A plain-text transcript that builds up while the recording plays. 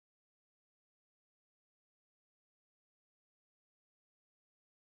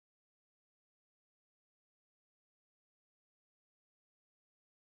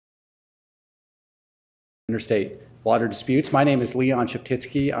Interstate water disputes. My name is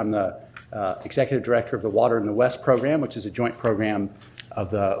Szeptycki. I'm the Executive Director of the Water in the West program, which is a joint program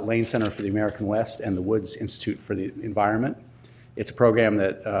of the Lane Center for the American West and the Woods Institute for the Environment. It's a program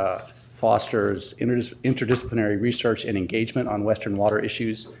that fosters interdisciplinary research and engagement on Western water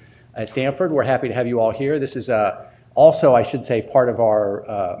issues at Stanford. We're happy to have you all here. This is also, I should say, part of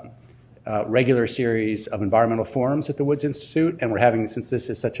our regular series of environmental forums at the Woods Institute, and we're having, since this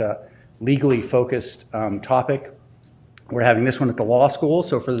is such a legally focused topic, we're having this one at the law school.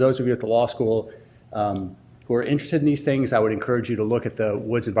 So for those of you at the law school who are interested in these things, I would encourage you to look at the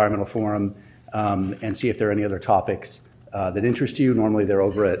Woods Environmental Forum and see if there are any other topics that interest you. Normally they're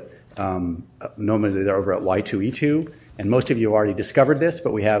over at Y2E2, and most of you have already discovered this,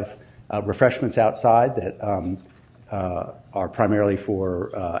 but we have refreshments outside that are primarily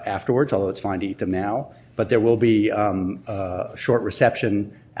for afterwards, although it's fine to eat them now. But there will be a short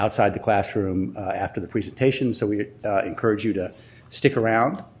reception outside the classroom after the presentation, so we encourage you to stick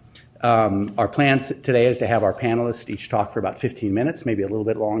around. Our plan today is to have our panelists each talk for about 15 minutes, maybe a little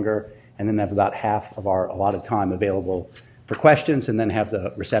bit longer, and then have about half of our allotted time available for questions, and then have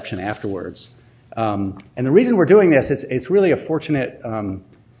the reception afterwards. And the reason we're doing this, it's really a fortunate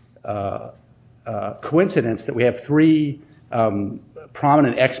coincidence that we have three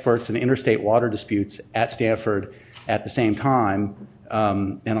prominent experts in interstate water disputes at Stanford at the same time,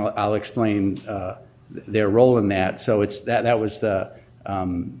 and I'll explain their role in that. So that was the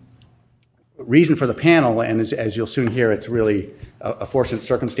reason for the panel, and as you'll soon hear, it's really a fortunate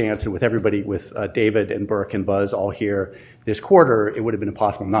circumstance, and with everybody, with David and Burke and Buzz all here this quarter, it would have been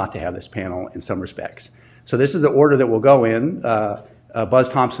impossible not to have this panel in some respects. So this is the order that we'll go in. Buzz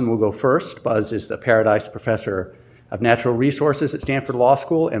Thompson will go first. Buzz is the Paradise Professor of Natural Resources at Stanford Law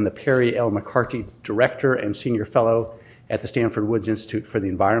School and the Perry L. McCarthy Director and Senior Fellow at the Stanford Woods Institute for the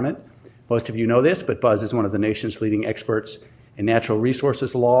Environment. Most of you know this, but Buzz is one of the nation's leading experts in natural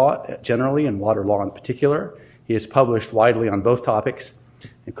resources law generally and water law in particular. He has published widely on both topics,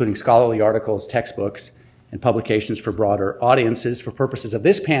 including scholarly articles, textbooks, and publications for broader audiences. For purposes of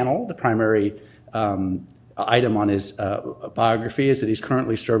this panel, the primary item on his biography is that he's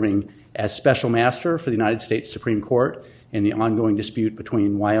currently serving as Special Master for the United States Supreme Court in the ongoing dispute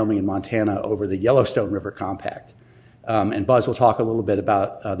between Wyoming and Montana over the Yellowstone River Compact. And Buzz will talk a little bit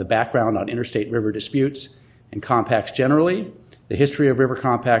about the background on interstate river disputes and compacts generally, the history of river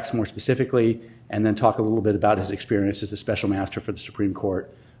compacts more specifically, and then talk a little bit about his experience as the Special Master for the Supreme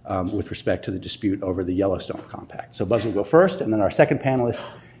Court with respect to the dispute over the Yellowstone Compact. So Buzz will go first, and then our second panelist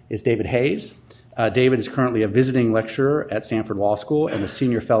is David Hayes. David is currently a visiting lecturer at Stanford Law School and a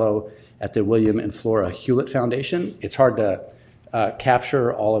senior fellow at the William and Flora Hewlett Foundation. It's hard to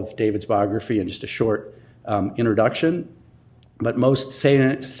capture all of David's biography in just a short introduction, but most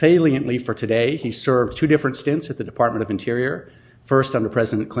saliently for today, he served two different stints at the Department of Interior, first under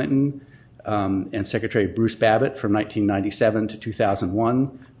President Clinton and Secretary Bruce Babbitt from 1997 to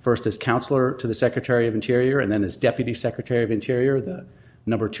 2001, first as counselor to the Secretary of Interior and then as Deputy Secretary of Interior, the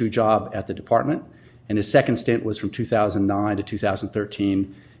number 2 job at the department. And his second stint was from 2009 to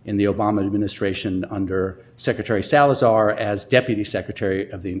 2013 in the Obama administration under Secretary Salazar as Deputy Secretary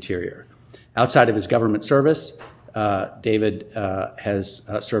of the Interior. Outside of his government service, David has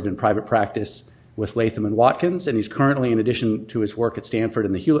served in private practice with Latham and Watkins, and he's currently, in addition to his work at Stanford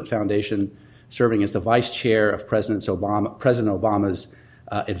and the Hewlett Foundation, serving as the Vice Chair of President Obama's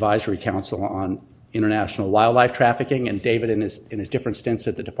Advisory Council on International Wildlife Trafficking. And David, in his different stints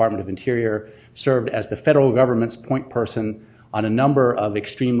at the Department of Interior, served as the federal government's point person on a number of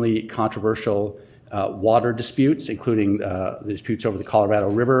extremely controversial water disputes, including the disputes over the Colorado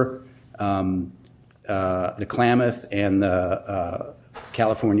River, the Klamath, and the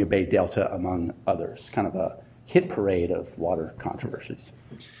California Bay Delta, among others. Kind of a hit parade of water controversies.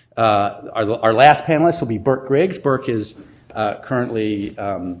 Our last panelist will be Burke Griggs. Burke is currently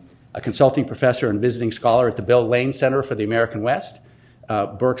a consulting professor and visiting scholar at the Bill Lane Center for the American West.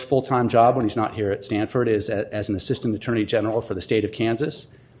 Burke's full-time job when he's not here at Stanford is as an assistant attorney general for the state of Kansas.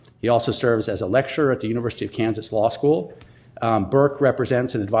 He also serves as a lecturer at the University of Kansas Law School. Burke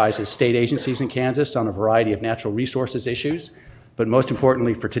represents and advises state agencies in Kansas on a variety of natural resources issues, but most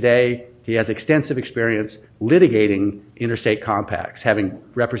importantly for today, he has extensive experience litigating interstate compacts, having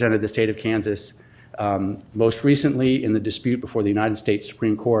represented the state of Kansas most recently in the dispute before the United States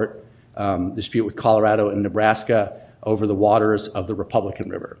Supreme Court, dispute with Colorado and Nebraska over the waters of the Republican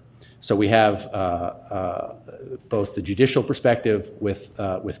River. So we have both the judicial perspective with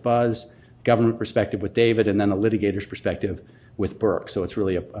Buzz, government perspective with David, and then a litigator's perspective with Burke. So it's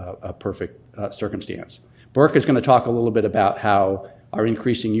really a perfect circumstance. Burke is going to talk a little bit about how our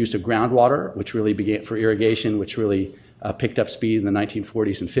increasing use of groundwater, which really began for irrigation, which really picked up speed in the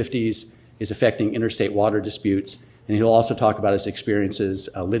 1940s and 50s, is affecting interstate water disputes. And he'll also talk about his experiences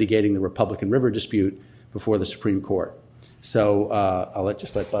litigating the Republican River dispute before the Supreme Court. So I'll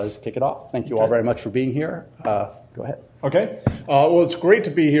just let Buzz kick it off. Thank you all very much for being here. Go ahead. Okay. Well, it's great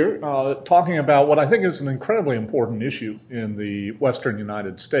to be here talking about what I think is an incredibly important issue in the Western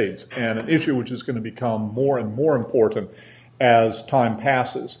United States, and an issue which is going to become more and more important as time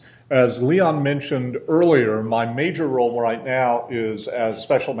passes. As Leon mentioned earlier, my major role right now is as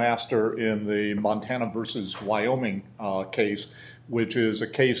special master in the Montana versus Wyoming case, which is a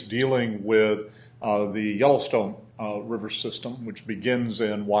case dealing with the Yellowstone river system, which begins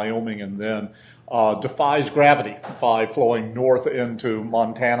in Wyoming and then defies gravity by flowing north into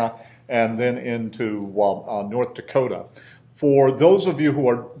Montana and then into North Dakota. For those of you who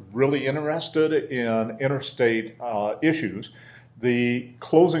are really interested in interstate issues, the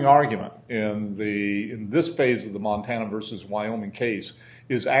closing argument in this phase of the Montana versus Wyoming case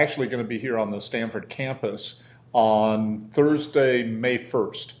is actually going to be here on the Stanford campus on Thursday, May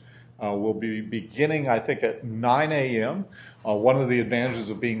 1st. We'll be beginning, I think, at 9 a.m. One of the advantages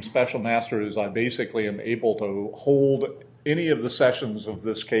of being special master is I basically am able to hold any of the sessions of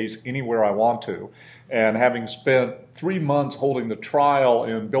this case anywhere I want to. And having spent 3 months holding the trial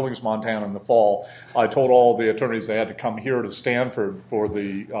in Billings, Montana in the fall, I told all the attorneys they had to come here to Stanford for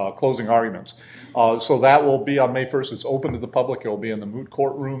the closing arguments. So that will be on May 1st. It's open to the public. It will be in the moot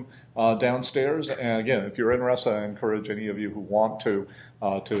court room downstairs. And again, if you're interested, I encourage any of you who want to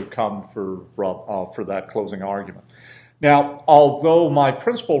come for that closing argument. Now, although my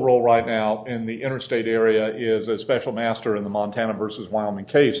principal role right now in the interstate area is as special master in the Montana versus Wyoming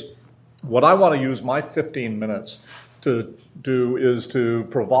case, what I want to use my 15 minutes to do is to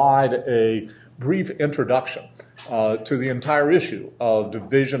provide a brief introduction to the entire issue of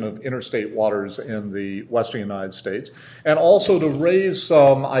division of interstate waters in the Western United States, and also to raise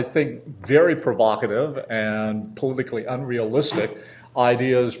some, I think, very provocative and politically unrealistic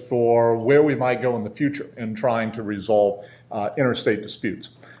ideas for where we might go in the future in trying to resolve interstate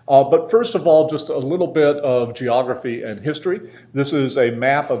disputes. But first of all, just a little bit of geography and history. This is a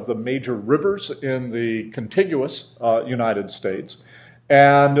map of the major rivers in the contiguous United States.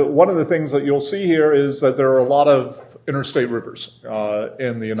 And one of the things that you'll see here is that there are a lot of interstate rivers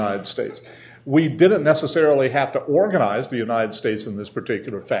in the United States. We didn't necessarily have to organize the United States in this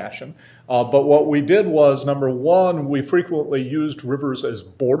particular fashion, but what we did was, number one, we frequently used rivers as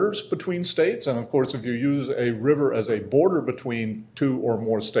borders between states, and of course if you use a river as a border between two or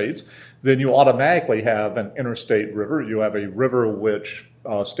more states, then you automatically have an interstate river. You have a river which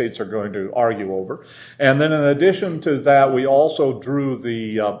states are going to argue over. And then in addition to that, we also drew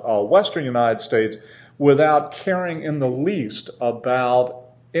the Western United States without caring in the least about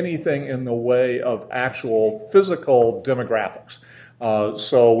anything in the way of actual physical demographics.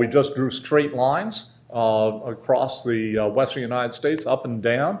 So we just drew straight lines across the Western United States, up and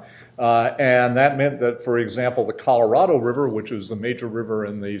down. And that meant that, for example, the Colorado River, which is the major river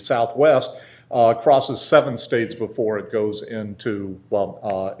in the Southwest, crosses 7 states before it goes into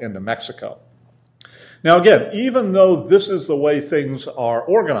Mexico. Now again, even though this is the way things are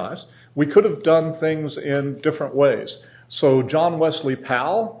organized, we could have done things in different ways. So John Wesley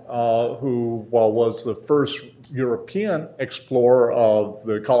Powell, who was the first European explorer of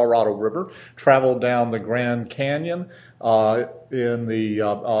the Colorado River, traveled down the Grand Canyon in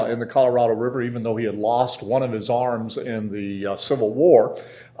the Colorado River, even though he had lost one of his arms in the Civil War.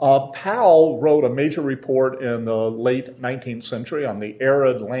 Powell wrote a major report in the late 19th century on the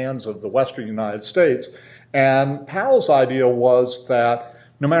arid lands of the western United States. And Powell's idea was that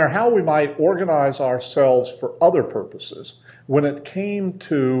no matter how we might organize ourselves for other purposes, when it came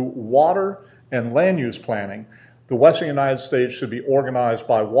to water and land use planning, the Western United States should be organized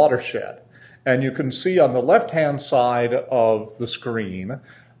by watershed. And you can see on the left-hand side of the screen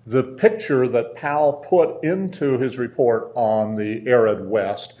the picture that Powell put into his report on the arid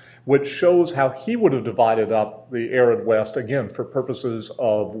West, which shows how he would have divided up the arid West, again, for purposes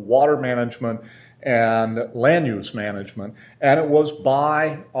of water management and land use management, and it was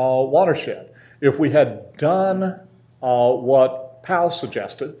by watershed. If we had done what Powell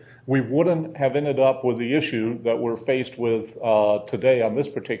suggested, we wouldn't have ended up with the issue that we're faced with today on this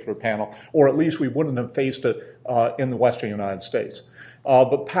particular panel, or at least we wouldn't have faced it in the Western United States.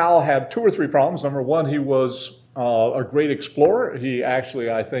 But Powell had 2 or 3 problems. Number one, he was a great explorer. He actually,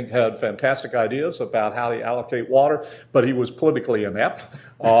 I think, had fantastic ideas about how to allocate water, but he was politically inept.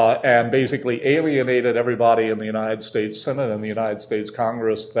 and basically alienated everybody in the United States Senate and the United States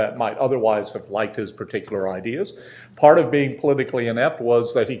Congress that might otherwise have liked his particular ideas. Part of being politically inept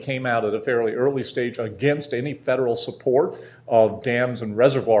was that he came out at a fairly early stage against any federal support of dams and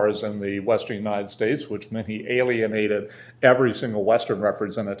reservoirs in the western United States, which meant he alienated every single Western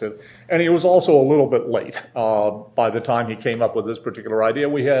representative. And he was also a little bit late. By the time he came up with this particular idea,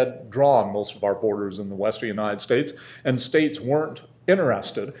 we had drawn most of our borders in the western United States, and states weren't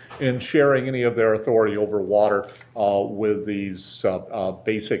interested in sharing any of their authority over water with these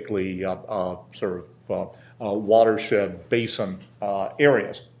basically watershed basin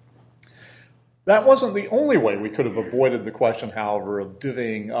areas. That wasn't the only way we could have avoided the question, however, of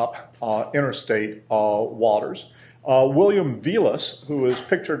divvying up interstate waters. William Vilas, who is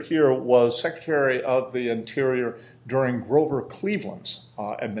pictured here, was Secretary of the Interior during Grover Cleveland's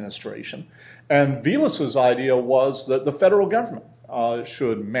administration. And Vilas's idea was that the federal government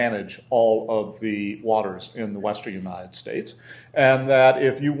should manage all of the waters in the western United States, and that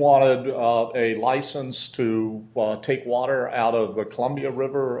if you wanted a license to take water out of the Columbia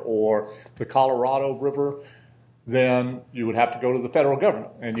River or the Colorado River, then you would have to go to the federal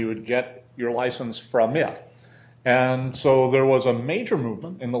government, and you would get your license from it. And so there was a major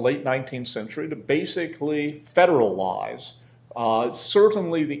movement in the late 19th century to basically federalize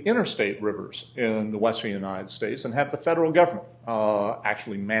certainly the interstate rivers in the western United States and have the federal government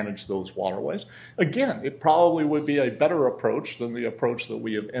actually manage those waterways. Again, it probably would be a better approach than the approach that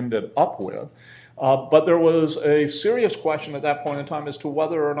we have ended up with. But there was a serious question at that point in time as to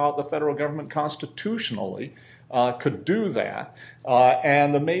whether or not the federal government constitutionally could do that.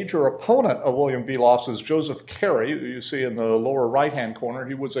 And the major opponent of William Vilas is Joseph Carey, who you see in the lower right-hand corner.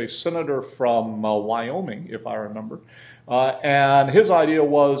 He was a senator from Wyoming, if I remember. And his idea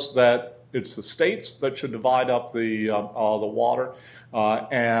was that it's the states that should divide up the water.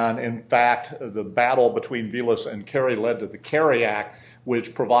 And in fact, the battle between Vilas and Carey led to the Carey Act,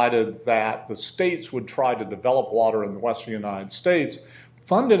 which provided that the states would try to develop water in the western United States,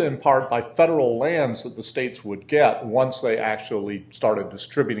 funded in part by federal lands that the states would get once they actually started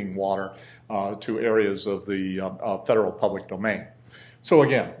distributing water to areas of the federal public domain. So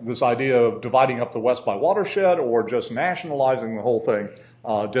again, this idea of dividing up the West by watershed or just nationalizing the whole thing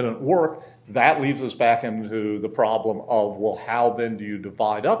didn't work. That leads us back into the problem of, well, how then do you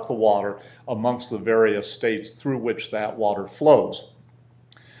divide up the water amongst the various states through which that water flows?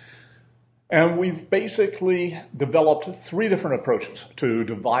 And we've basically developed three different approaches to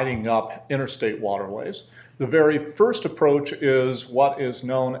dividing up interstate waterways. The very first approach is what is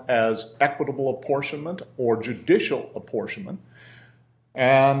known as equitable apportionment or judicial apportionment.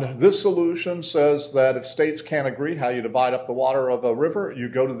 And this solution says that if states can't agree how you divide up the water of a river, you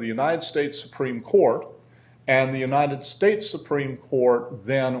go to the United States Supreme Court, and the United States Supreme Court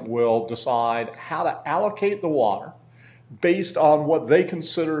then will decide how to allocate the water based on what they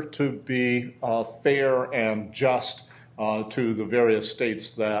consider to be fair and just to the various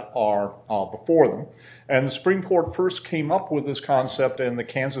states that are before them. And the Supreme Court first came up with this concept in the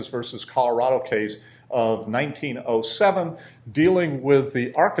Kansas versus Colorado case of 1907, dealing with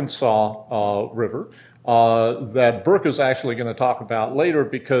the Arkansas River, that Burke is actually going to talk about later,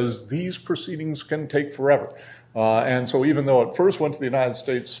 because these proceedings can take forever. And so even though it first went to the United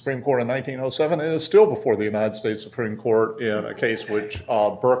States Supreme Court in 1907, it is still before the United States Supreme Court in a case which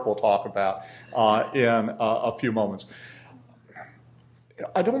Burke will talk about in a few moments.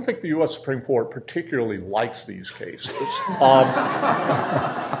 I don't think the U.S. Supreme Court particularly likes these cases.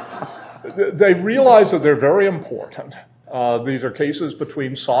 They realize that they're very important. These are cases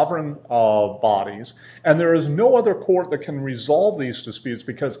between sovereign bodies, and there is no other court that can resolve these disputes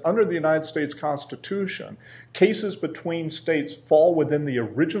because under the United States Constitution, cases between states fall within the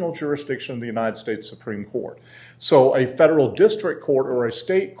original jurisdiction of the United States Supreme Court. So a federal district court or a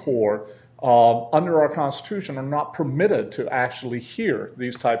state court under our Constitution are not permitted to actually hear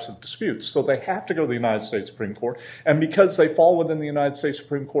these types of disputes. So they have to go to the United States Supreme Court. And because they fall within the United States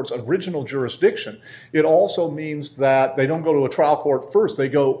Supreme Court's original jurisdiction, it also means that they don't go to a trial court first. They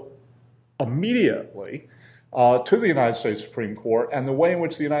go immediately to the United States Supreme Court. And the way in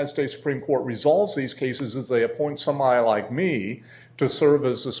which the United States Supreme Court resolves these cases is they appoint somebody like me to serve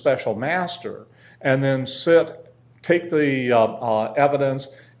as the special master and then take the evidence,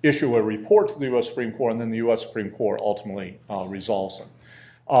 issue a report to the U.S. Supreme Court, and then the U.S. Supreme Court ultimately resolves them.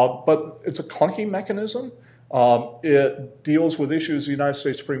 But it's a clunky mechanism. It deals with issues the United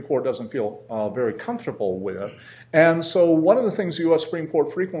States Supreme Court doesn't feel very comfortable with. And so one of the things the U.S. Supreme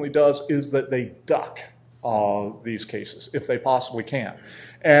Court frequently does is that they duck these cases if they possibly can.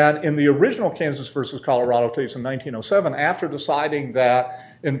 And in the original Kansas versus Colorado case in 1907, after deciding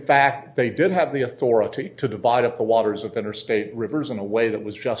that, in fact, they did have the authority to divide up the waters of interstate rivers in a way that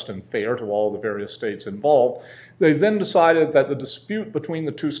was just and fair to all the various states involved, they then decided that the dispute between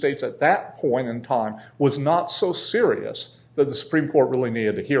the two states at that point in time was not so serious that the Supreme Court really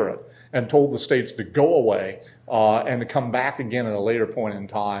needed to hear it, and told the states to go away and to come back again at a later point in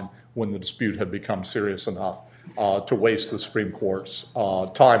time when the dispute had become serious enough to waste the Supreme Court's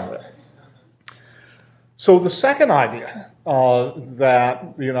time with. So the second idea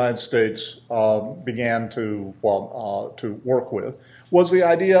that the United States began to work with was the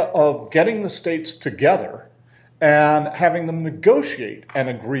idea of getting the states together and having them negotiate an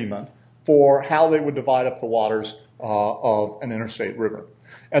agreement for how they would divide up the waters of an interstate river.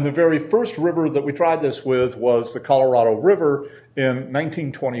 And the very first river that we tried this with was the Colorado River in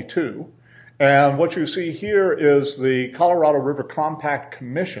 1922. And what you see here is the Colorado River Compact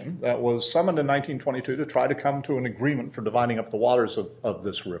Commission that was summoned in 1922 to try to come to an agreement for dividing up the waters of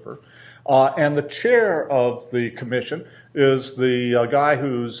this river. And the chair of the commission is the guy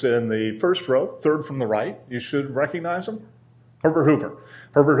who's in the first row, third from the right. You should recognize him. Herbert Hoover.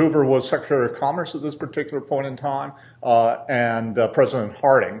 Herbert Hoover was Secretary of Commerce at this particular point in time, and President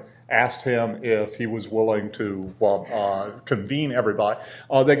Harding asked him if he was willing to convene everybody.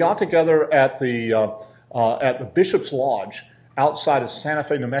 They got together at the Bishop's Lodge outside of Santa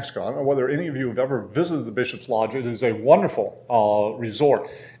Fe, New Mexico. I don't know whether any of you have ever visited the Bishop's Lodge. It is a wonderful resort.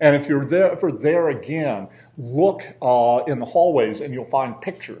 And if you're there again, look in the hallways and you'll find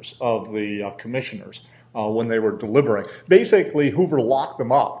pictures of the commissioners when they were deliberating. Basically, Hoover locked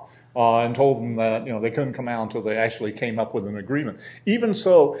them up and told them that they couldn't come out until they actually came up with an agreement. Even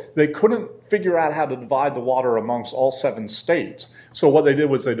so, they couldn't figure out how to divide the water amongst all 7 states. So what they did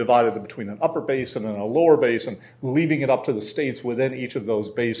was they divided it between an upper basin and a lower basin, leaving it up to the states within each of those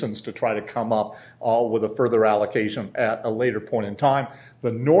basins to try to come up with a further allocation at a later point in time.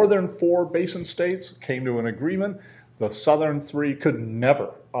 The northern 4 basin states came to an agreement. The southern 3 could never,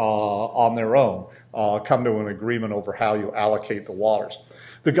 on their own, come to an agreement over how you allocate the waters.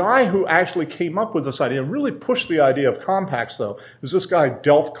 The guy who actually came up with this idea, really pushed the idea of compacts, though, is this guy,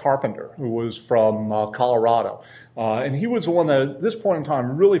 Delph Carpenter, who was from Colorado. And he was the one that, at this point in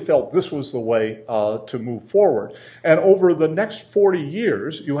time, really felt this was the way to move forward. And over the next 40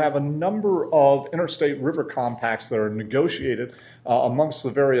 years, you have a number of interstate river compacts that are negotiated amongst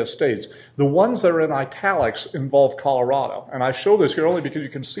the various states. The ones that are in italics involve Colorado. And I show this here only because you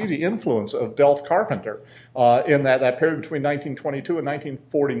can see the influence of Delph Carpenter in that period between 1922 and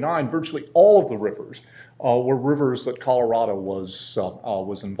 1949. Virtually all of the rivers were rivers that Colorado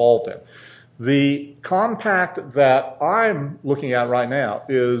was involved in. The compact that I'm looking at right now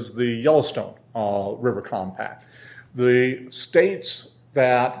is the Yellowstone River Compact. The states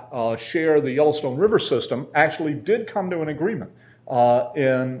that share the Yellowstone River system actually did come to an agreement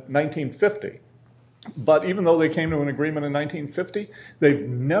in 1950. But even though they came to an agreement in 1950, they've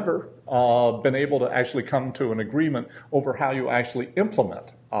never been able to actually come to an agreement over how you actually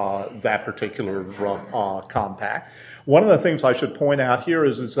implement that particular compact. One of the things I should point out here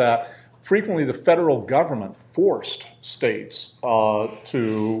is that frequently the federal government forced states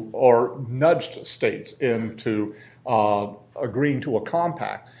or nudged states into agreeing to a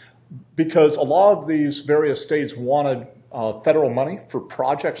compact because a lot of these various states wanted federal money for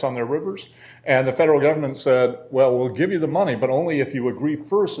projects on their rivers. And the federal government said, well, we'll give you the money, but only if you agree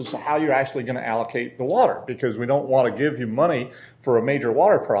first as to how you're actually going to allocate the water, because we don't want to give you money for a major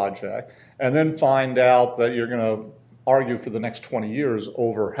water project and then find out that you're going to argue for the next 20 years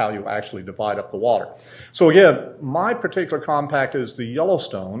over how you actually divide up the water. So again, my particular compact is the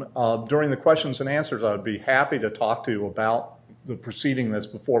Yellowstone. During the questions and answers, I would be happy to talk to you about the proceeding that's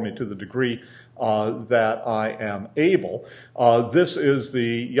before me to the degree that I am able. This is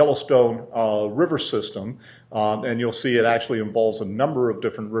the Yellowstone river system, and you'll see it actually involves a number of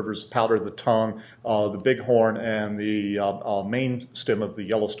different rivers: Powder the Tongue, the Bighorn, and the main stem of the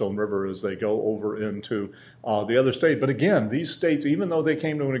Yellowstone River as they go over into the other state. But again, these states, even though they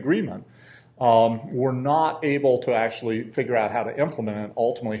came to an agreement, were not able to actually figure out how to implement it, and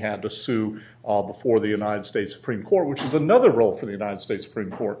ultimately had to sue before the United States Supreme Court, which is another role for the United States Supreme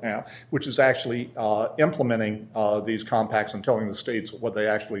Court now, which is actually implementing these compacts and telling the states what they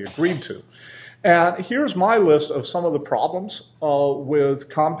actually agreed to. And here's my list of some of the problems with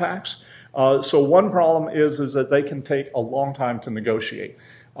compacts. So one problem is that they can take a long time to negotiate.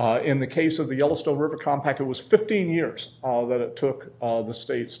 In the case of the Yellowstone River Compact, it was 15 years that it took the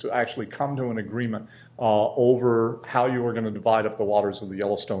states to actually come to an agreement over how you were going to divide up the waters of the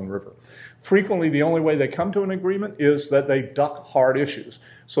Yellowstone River. Frequently, the only way they come to an agreement is that they duck hard issues.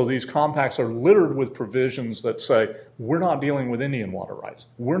 So these compacts are littered with provisions that say, we're not dealing with Indian water rights.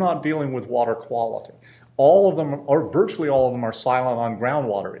 We're not dealing with water quality. All of them, or virtually all of them, are silent on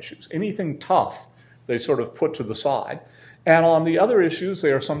groundwater issues. Anything tough, they sort of put to the side. And on the other issues,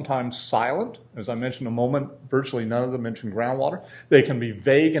 they are sometimes silent. As I mentioned a moment, virtually none of them mention groundwater. They can be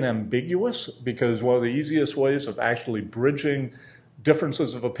vague and ambiguous, because one of the easiest ways of actually bridging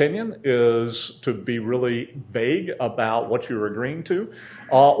differences of opinion is to be really vague about what you're agreeing to,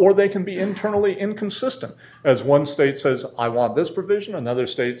 or they can be internally inconsistent. As one state says, I want this provision, another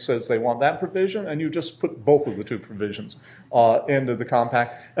state says they want that provision, and you just put both of the two provisions into the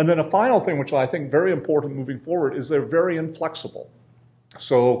compact. And then a final thing, which I think very important moving forward, is they're very inflexible.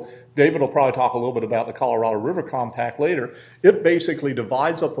 So David will probably talk a little bit about the Colorado River Compact later. It basically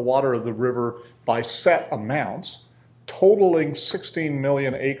divides up the water of the river by set amounts, totaling 16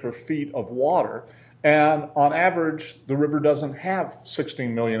 million acre feet of water. And on average, the river doesn't have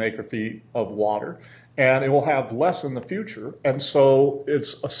 16 million acre feet of water, and it will have less in the future. And so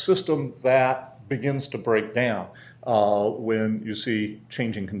it's a system that begins to break down when you see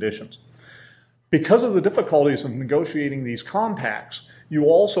changing conditions. Because of the difficulties of negotiating these compacts, you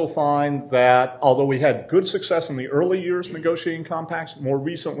also find that although we had good success in the early years negotiating compacts, more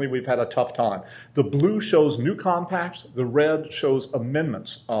recently we've had a tough time. The blue shows new compacts, the red shows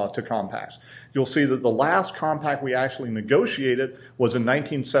amendments to compacts. You'll see that the last compact we actually negotiated was in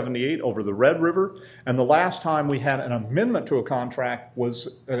 1978 over the Red River, and the last time we had an amendment to a compact was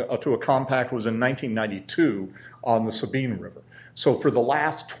in 1992 on the Sabine River. So for the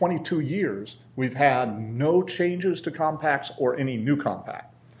last 22 years, we've had no changes to compacts or any new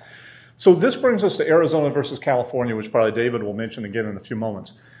compact. So this brings us to Arizona versus California, which probably David will mention again in a few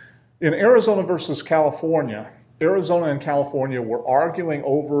moments. In Arizona versus California, Arizona and California were arguing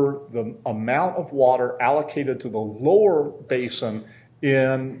over the amount of water allocated to the lower basin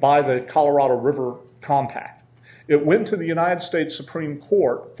by the Colorado River Compact. It went to the United States Supreme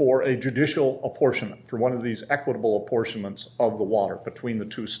Court for a judicial apportionment, for one of these equitable apportionments of the water between the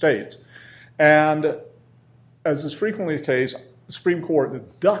two states. And as is frequently the case, the Supreme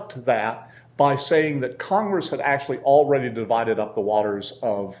Court ducked that by saying that Congress had actually already divided up the waters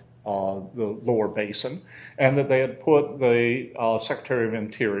of the lower basin, and that they had put the Secretary of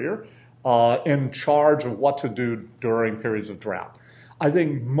Interior in charge of what to do during periods of drought. I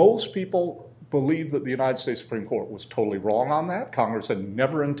think most people believe that the United States Supreme Court was totally wrong on that. Congress had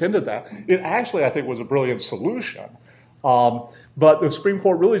never intended that. It actually, I think, was a brilliant solution. But the Supreme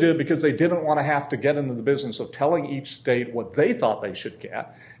Court really did it because they didn't want to have to get into the business of telling each state what they thought they should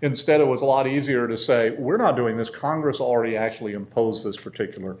get. Instead, it was a lot easier to say, we're not doing this. Congress already actually imposed this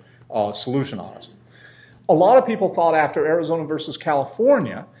particular solution on us. A lot of people thought after Arizona versus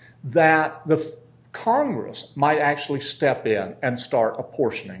California that the Congress might actually step in and start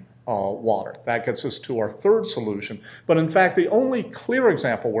apportioning water. That gets us to our third solution. But in fact, the only clear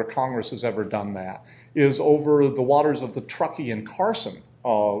example where Congress has ever done that is over the waters of the Truckee and Carson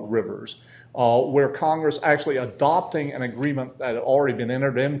rivers, where Congress actually adopting an agreement that had already been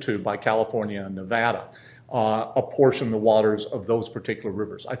entered into by California and Nevada, apportion the waters of those particular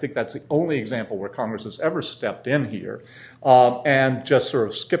rivers. I think that's the only example where Congress has ever stepped in here. And just sort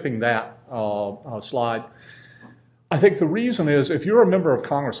of skipping that slide, I think the reason is if you're a member of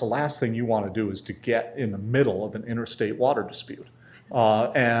Congress, the last thing you want to do is to get in the middle of an interstate water dispute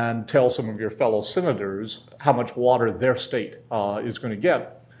and tell some of your fellow senators how much water their state is going to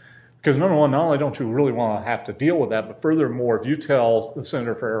get. Because number one, not only don't you really want to have to deal with that, but furthermore, if you tell the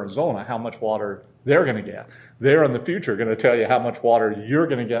senator for Arizona how much water they're going to get, they're in the future going to tell you how much water you're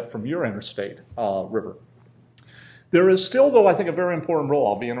going to get from your interstate river. There is still, though, I think, a very important role,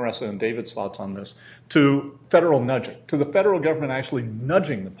 I'll be interested in David's thoughts on this, to federal nudging, to the federal government actually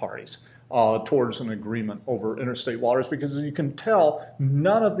nudging the parties towards an agreement over interstate waters, because as you can tell,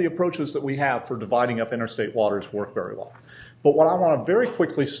 none of the approaches that we have for dividing up interstate waters work very well. But what I want to very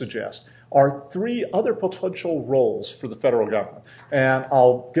quickly suggest are three other potential roles for the federal government, and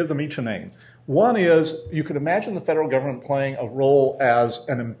I'll give them each a name. One is you could imagine the federal government playing a role as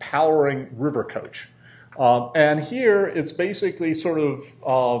an empowering river coach. And here it's basically sort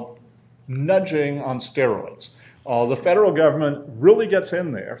of nudging on steroids. The federal government really gets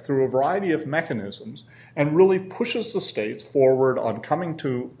in there through a variety of mechanisms and really pushes the states forward on coming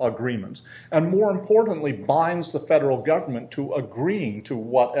to agreements, and more importantly, binds the federal government to agreeing to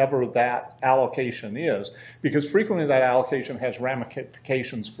whatever that allocation is, because frequently that allocation has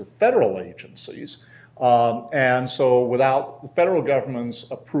ramifications for federal agencies. And so without the federal government's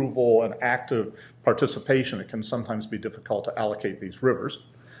approval and active participation, it can sometimes be difficult to allocate these rivers.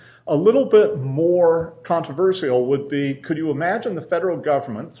 A little bit more controversial would be, could you imagine the federal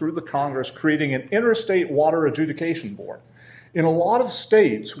government, through the Congress, creating an interstate water adjudication board? In a lot of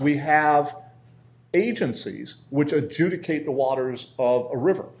states, we have agencies which adjudicate the waters of a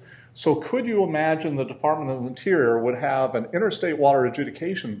river. So could you imagine the Department of the Interior would have an interstate water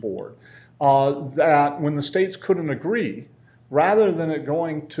adjudication board that when the states couldn't agree, rather than it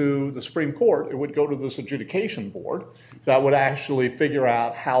going to the Supreme Court, it would go to this adjudication board that would actually figure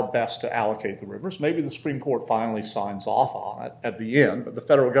out how best to allocate the rivers. Maybe the Supreme Court finally signs off on it at the end, but the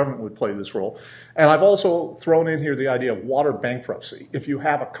federal government would play this role. And I've also thrown in here the idea of water bankruptcy. If you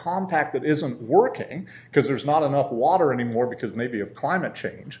have a compact that isn't working because there's not enough water anymore because maybe of climate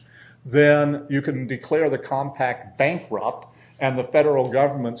change, then you can declare the compact bankrupt, and the federal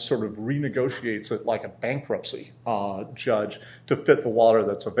government sort of renegotiates it like a bankruptcy judge to fit the water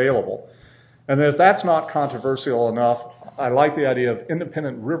that's available. And then if that's not controversial enough, I like the idea of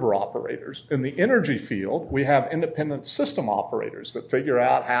independent river operators. In the energy field, we have independent system operators that figure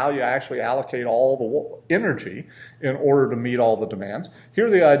out how you actually allocate all the energy in order to meet all the demands. Here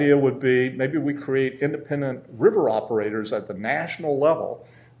the idea would be maybe we create independent river operators at the national level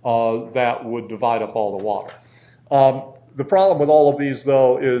that would divide up all the water. The problem with all of these,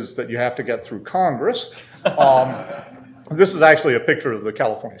 though, is that you have to get through Congress. This is actually a picture of the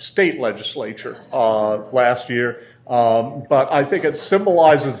California state legislature last year, but I think it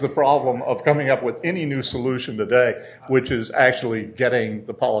symbolizes the problem of coming up with any new solution today, which is actually getting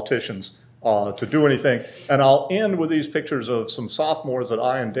the politicians to do anything. And I'll end with these pictures of some sophomores that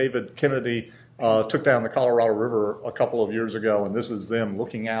I and David Kennedy took down the Colorado River a couple of years ago, and this is them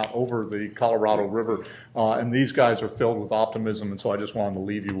looking out over the Colorado River. And these guys are filled with optimism, and so I just wanted to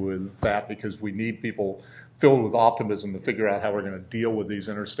leave you with that because we need people filled with optimism to figure out how we're going to deal with these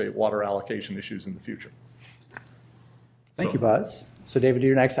interstate water allocation issues in the future. Thank you, Buzz. So, David,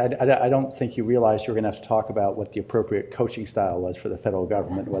 you're next. I don't think you realized you were going to have to talk about what the appropriate coaching style was for the federal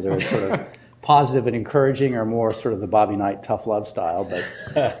government, whether it's sort of positive and encouraging or more sort of the Bobby Knight tough love style,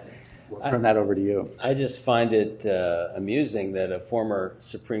 but we'll turn that over to you. I just find it amusing that a former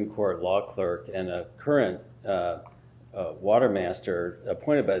Supreme Court law clerk and a current water master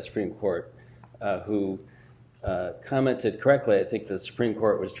appointed by the Supreme Court who commented correctly, I think the Supreme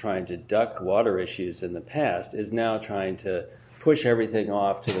Court was trying to duck water issues in the past, is now trying to push everything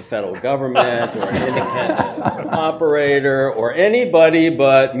off to the federal government or an independent operator or anybody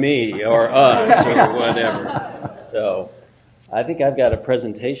but me or us or whatever. So I think I've got a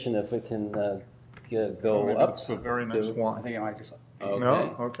presentation if we can go up. That's the very next one. I think I might just... Okay.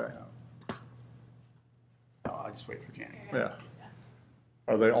 No? Okay. No, I'll just wait for Janet. Yeah.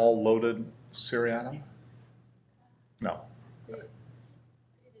 Are they all loaded seriatim? No.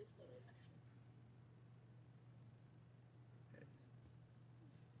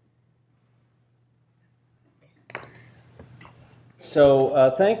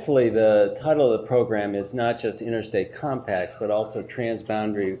 So thankfully, the title of the program is not just interstate compacts, but also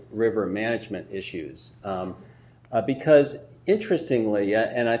transboundary river management issues. Because interestingly,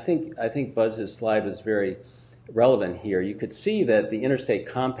 and I think Buzz's slide was very relevant here, you could see that the interstate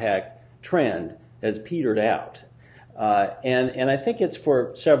compact trend has petered out. And I think it's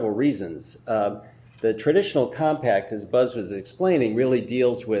for several reasons. The traditional compact, as Buzz was explaining, really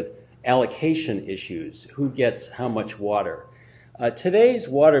deals with allocation issues, who gets how much water. Today's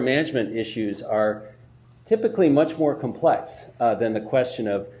water management issues are typically much more complex than the question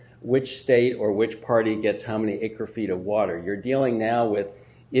of which state or which party gets how many acre feet of water. You're dealing now with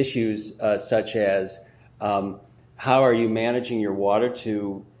issues such as how are you managing your water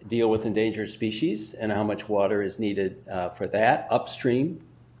to deal with endangered species and how much water is needed for that, upstream,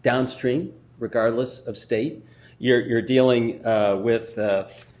 downstream, regardless of state. You're dealing with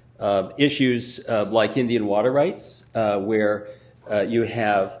issues like Indian water rights, where you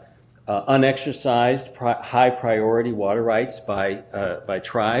have unexercised high priority water rights by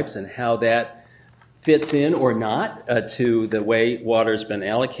tribes and how that fits in or not to the way water's been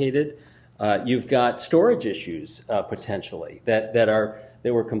allocated. You've got storage issues potentially that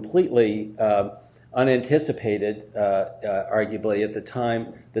were completely unanticipated, arguably, at the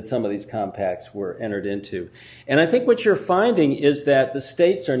time that some of these compacts were entered into. And I think what you're finding is that the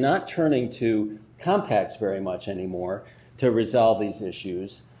states are not turning to compacts very much anymore to resolve these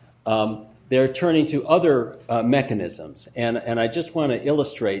issues. they're turning to other mechanisms. And I just want to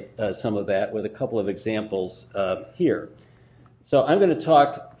illustrate some of that with a couple of examples here. So I'm going to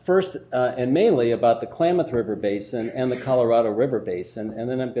talk first and mainly about the Klamath River Basin and the Colorado River Basin, and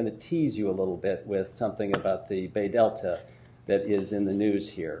then I'm going to tease you a little bit with something about the Bay Delta that is in the news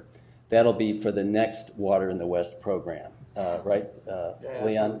here. That'll be for the next Water in the West program, right, Leon?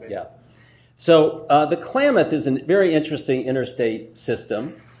 Absolutely. Yeah. So the Klamath is a very interesting interstate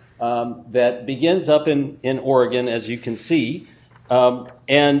system that begins up in Oregon, as you can see,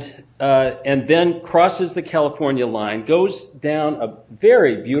 and then crosses the California line, goes down a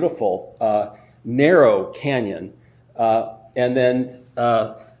very beautiful narrow canyon, and then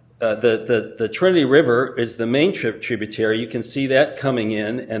the Trinity River is the main tributary. You can see that coming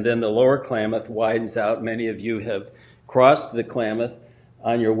in, and then the lower Klamath widens out. Many of you have crossed the Klamath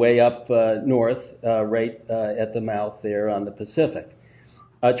on your way up north, right at the mouth there on the Pacific.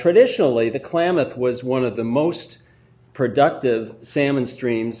 Traditionally, the Klamath was one of the most productive salmon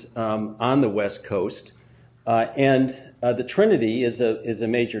streams on the West Coast, and the Trinity is a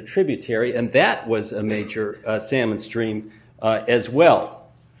major tributary, and that was a major salmon stream as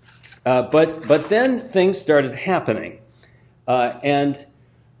well. But then things started happening, and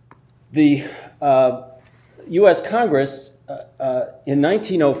the U.S. Congress in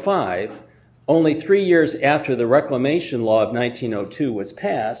 1905, only 3 years after the Reclamation Law of 1902 was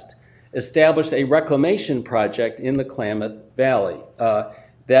passed, established a reclamation project in the Klamath Valley.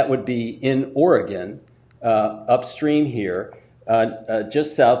 That would be in Oregon, upstream here,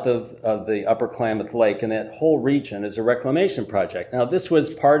 just south of the Upper Klamath Lake, and that whole region is a reclamation project. Now, this was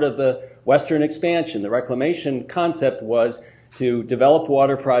part of the Western expansion. The reclamation concept was to develop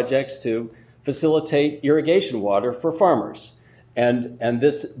water projects to facilitate irrigation water for farmers. And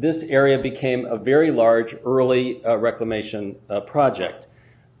this area became a very large early reclamation project.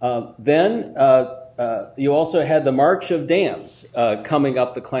 Then you also had the March of Dams coming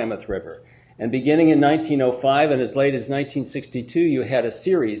up the Klamath River. And beginning in 1905 and as late as 1962, you had a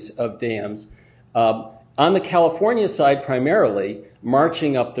series of dams on the California side primarily,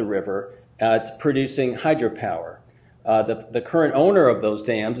 marching up the river, producing hydropower. The current owner of those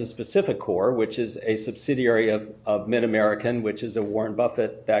dams is Pacific Corp, which is a subsidiary of Mid-American, which is a Warren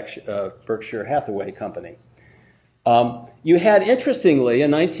Buffett Berkshire Hathaway company. You had, interestingly, a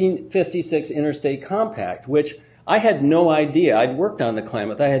 1956 Interstate Compact, which I had no idea. I'd worked on the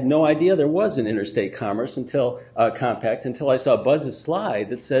Klamath. I had no idea there was an interstate compact until I saw Buzz's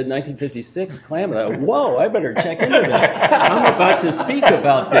slide that said 1956 Klamath. Whoa, I better check into this. I'm about to speak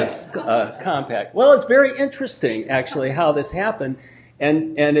about this compact. Well, it's very interesting, actually, how this happened,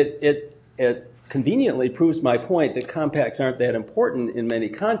 and it conveniently proves my point that compacts aren't that important in many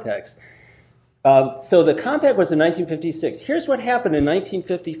contexts. So the compact was in 1956. Here's what happened in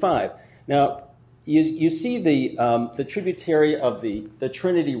 1955. Now, you see the tributary of the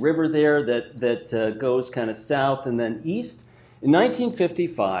Trinity River there that goes kind of south and then east. In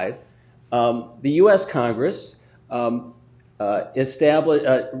 1955, the U.S. Congress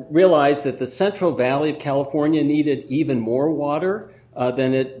realized that the Central Valley of California needed even more water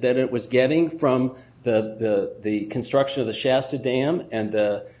than it was getting from the construction of the Shasta Dam and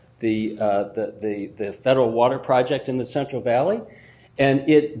the federal water project in the Central Valley. And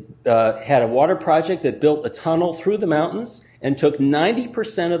it had a water project that built a tunnel through the mountains and took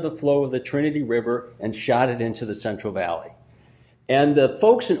 90% of the flow of the Trinity River and shot it into the Central Valley. And the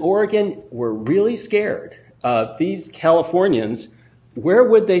folks in Oregon were really scared. These Californians, where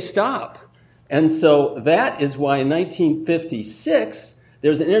would they stop? And so that is why in 1956,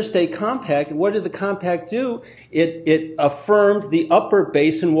 there's an interstate compact. What did the compact do? It affirmed the upper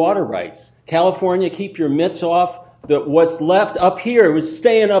basin water rights. California, keep your mitts off. What's left up here was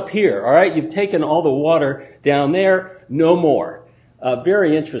staying up here. All right, you've taken all the water down there. No more.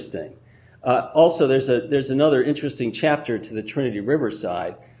 Very interesting. Also, there's another interesting chapter to the Trinity River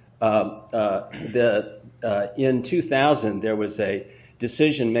side. In 2000, there was a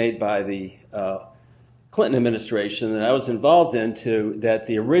decision made by the Clinton administration that I was involved in that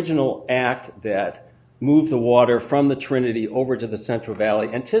the original act that moved the water from the Trinity over to the Central Valley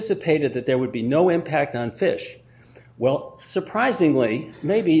anticipated that there would be no impact on fish. Well, surprisingly,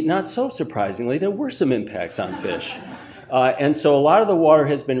 maybe not so surprisingly, there were some impacts on fish. And so a lot of the water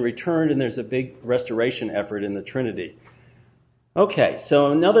has been returned, and there's a big restoration effort in the Trinity. Okay,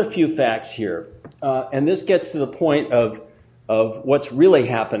 so another few facts here. And this gets to the point of what's really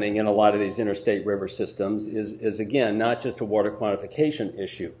happening in a lot of these interstate river systems is again, not just a water quantification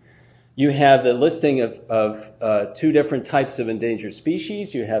issue. You have the listing of two different types of endangered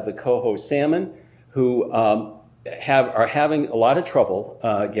species. You have the coho salmon, who are having a lot of trouble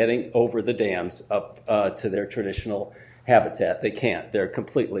getting over the dams up to their traditional habitat. They can't. They're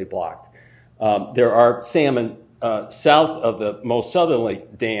completely blocked. There are salmon south of the most southerly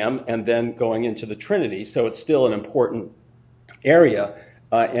dam and then going into the Trinity, so it's still an important area.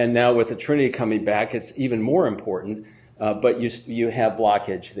 And now with the Trinity coming back, it's even more important, but you have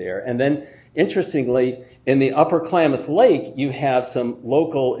blockage there. And then, interestingly, in the upper Klamath Lake, you have some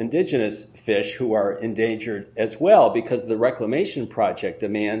local indigenous fish who are endangered as well because the reclamation project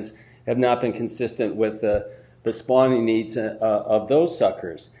demands have not been consistent with the spawning needs of those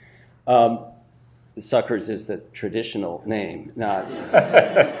suckers. The suckers is the traditional name, not...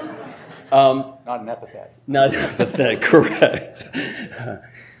 Not an epithet. Not an epithet, correct.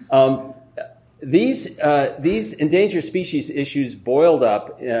 These endangered species issues boiled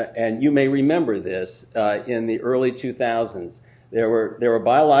up, and you may remember this, in the early 2000s. There were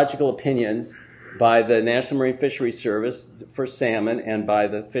biological opinions by the National Marine Fisheries Service for salmon and by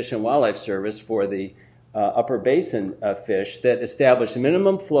the Fish and Wildlife Service for the upper basin fish that established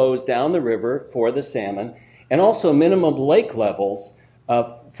minimum flows down the river for the salmon and also minimum lake levels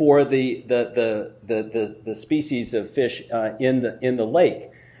for the species of fish in the lake.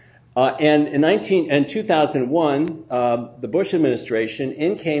 And in 2001, the Bush administration,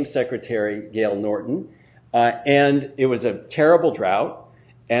 in came Secretary Gail Norton, and it was a terrible drought,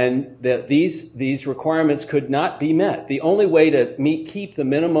 and these requirements could not be met. The only way to keep the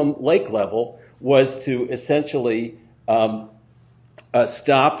minimum lake level was to essentially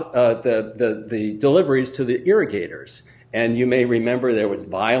stop the deliveries to the irrigators. And you may remember there was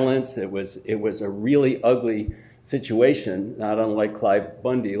violence. It was a really ugly situation, not unlike Clive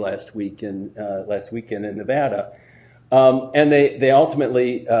Bundy last weekend in Nevada. And they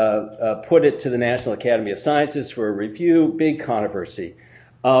ultimately put it to the National Academy of Sciences for a review. Big controversy.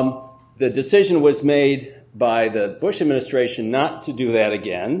 The decision was made by the Bush administration not to do that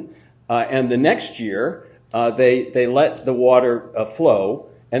again. And the next year, they let the water flow.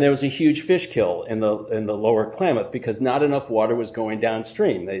 And there was a huge fish kill in the lower Klamath because not enough water was going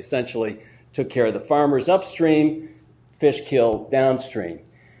downstream. They essentially took care of the farmers upstream, fish kill downstream.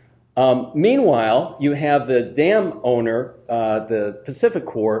 Meanwhile, you have the dam owner, the Pacific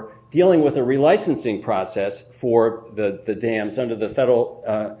Corps, dealing with a relicensing process for the dams under the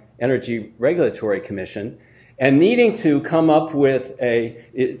Federal Energy Regulatory Commission and needing to come up with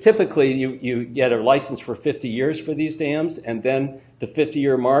typically you get a license for 50 years for these dams, and then the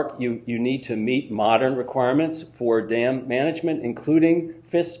 50-year mark, you need to meet modern requirements for dam management, including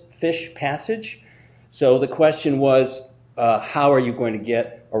fish passage. So the question was, how are you going to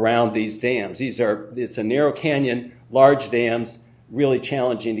get around these dams? It's a narrow canyon, large dams, really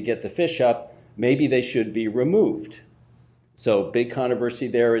challenging to get the fish up. Maybe they should be removed. So big controversy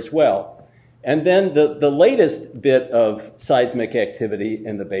there as well. And then the latest bit of seismic activity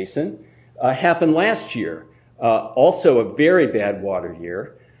in the basin happened last year. Also a very bad water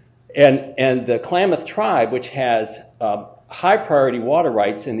year. And the Klamath tribe, which has high priority water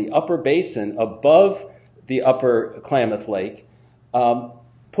rights in the upper basin above the upper Klamath Lake,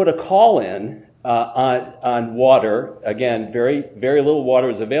 put a call in on water. Again, very, very little water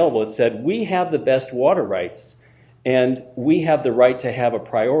was available. It said, we have the best water rights, and we have the right to have a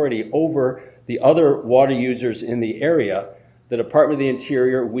priority over the other water users in the area. The Department of the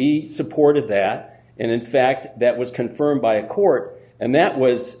Interior, we supported that, and in fact, that was confirmed by a court, and that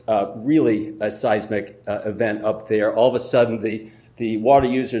was really a seismic event up there. All of a sudden, the water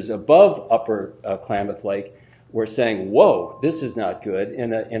users above upper Klamath Lake were saying, whoa, this is not good.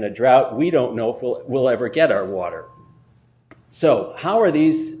 In a drought, we don't know if we'll ever get our water. So how are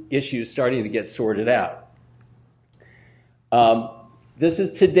these issues starting to get sorted out? This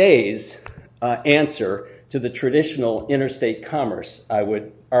is today's answer to the traditional interstate commerce, I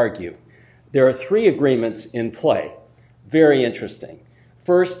would argue. There are 3 agreements in play. Very interesting.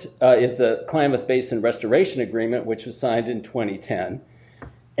 First is the Klamath Basin Restoration Agreement, which was signed in 2010.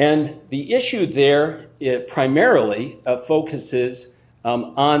 And the issue there primarily focuses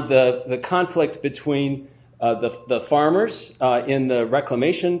on the conflict between the farmers in the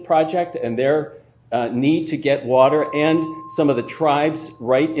reclamation project and their need to get water, and some of the tribes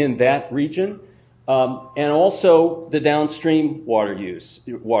right in that region, and also the downstream water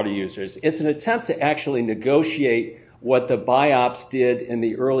users. It's an attempt to actually negotiate what the BIOPS did in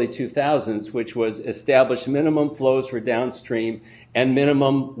the early 2000s, which was establish minimum flows for downstream and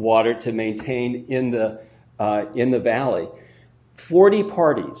minimum water to maintain in the valley. 40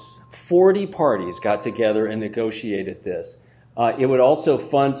 parties got together and negotiated this. It would also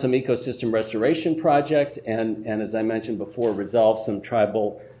fund some ecosystem restoration project and as I mentioned before, resolve some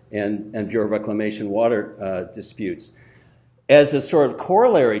tribal and Bureau of Reclamation water disputes. As a sort of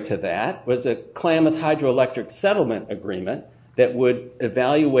corollary to that was a Klamath hydroelectric settlement agreement that would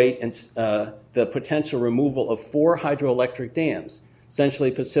evaluate the potential removal of 4 hydroelectric dams.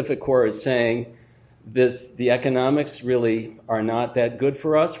 Essentially, PacifiCorp is saying the economics really are not that good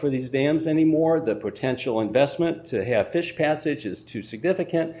for us for these dams anymore. The potential investment to have fish passage is too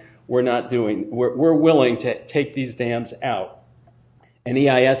significant. We're willing to take these dams out. An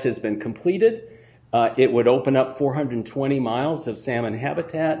EIS has been completed. It would open up 420 miles of salmon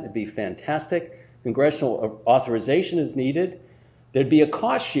habitat. It'd be fantastic. Congressional authorization is needed. There'd be a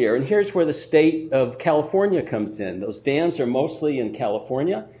cost share, and here's where the state of California comes in. Those dams are mostly in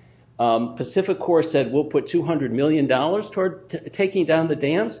California. PacifiCorp said we'll put $200 million toward taking down the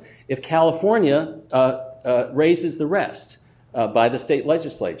dams if California raises the rest by the state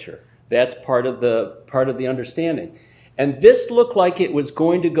legislature. That's part of the understanding. And this looked like it was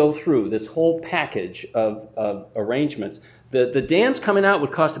going to go through, this whole package of arrangements. The dams coming out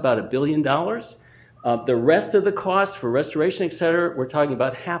would cost about $1 billion. The rest of the cost for restoration, et cetera, we're talking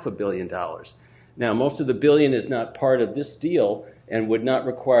about $500 million. Now, most of the billion is not part of this deal and would not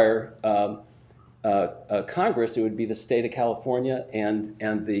require Congress. It would be the state of California and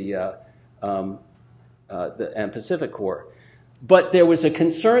PacifiCorp. But there was a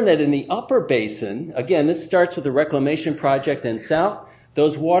concern that in the upper basin, again, this starts with the reclamation project in south,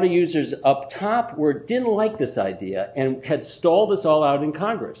 those water users up top didn't like this idea and had stalled this all out in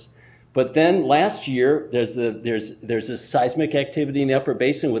Congress. But then last year, there's a seismic activity in the upper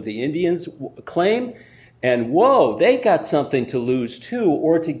basin with the Indians claim, and whoa, they got something to lose too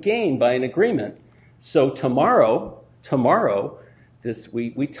or to gain by an agreement. So tomorrow,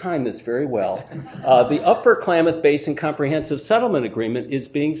 we timed this very well. The Upper Klamath Basin Comprehensive Settlement Agreement is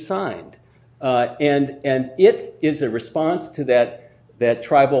being signed, and it is a response to that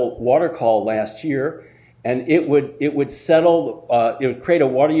tribal water call last year, and it would settle. It would create a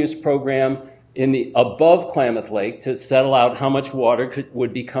water use program in the above Klamath Lake to settle out how much water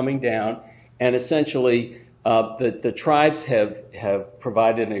would be coming down, and essentially the tribes have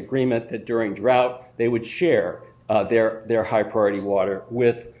provided an agreement that during drought they would share their high priority water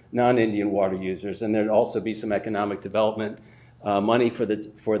with non-Indian water users, and there'd also be some economic development money for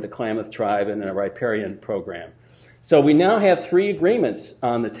the Klamath tribe and a riparian program. So we now have 3 agreements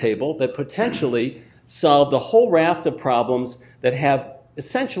on the table that potentially solve the whole raft of problems that have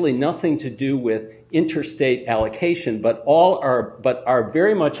essentially nothing to do with interstate allocation, but are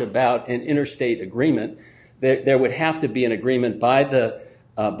very much about an interstate agreement. There would have to be an agreement by the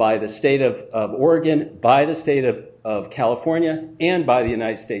state of Oregon, by the state of California, and by the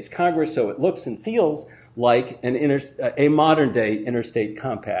United States Congress, so it looks and feels like a modern-day interstate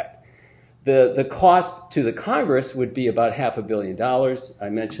compact. The cost to the Congress would be about $500 million. I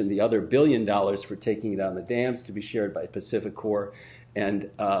mentioned the other $1 billion for taking down the dams to be shared by PacifiCorp and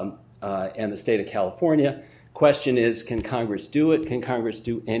the state of California. Question is, can Congress do it? Can Congress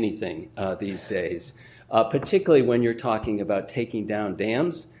do anything these days? Particularly when you're talking about taking down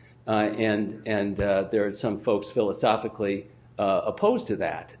dams, and there are some folks philosophically opposed to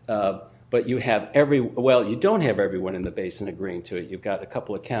that. But you don't have everyone in the basin agreeing to it. You've got a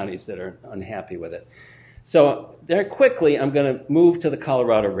couple of counties that are unhappy with it. So very quickly, I'm going to move to the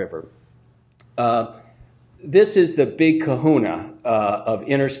Colorado River. This is the big kahuna of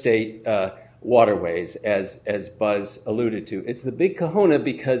interstate waterways, as Buzz alluded to. It's the big kahuna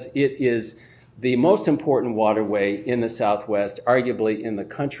because it is the most important waterway in the Southwest, arguably in the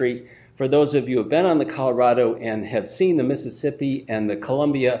country. For those of you who have been on the Colorado and have seen the Mississippi and the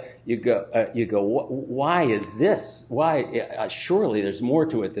Columbia, you go, why is this? Why? Surely there's more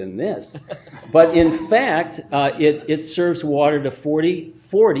to it than this. But in fact, it serves water to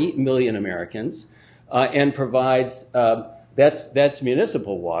 40 million Americans and provides, that's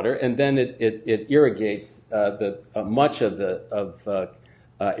municipal water, and then it irrigates much of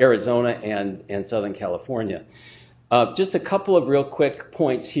Arizona and Southern California. Just a couple of real quick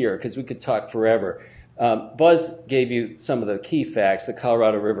points here, because we could talk forever. Buzz gave you some of the key facts. The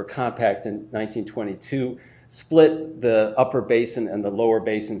Colorado River Compact in 1922 split the upper basin and the lower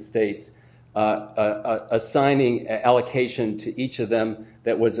basin states, assigning allocation to each of them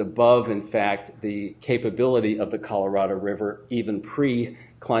that was above, in fact, the capability of the Colorado River, even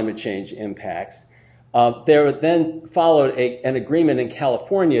pre-climate change impacts. There then followed an agreement in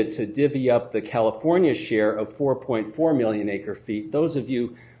California to divvy up the California share of 4.4 million acre feet. Those of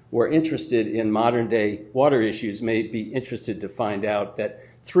you who are interested in modern day water issues may be interested to find out that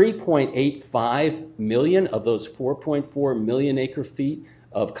 3.85 million of those 4.4 million acre feet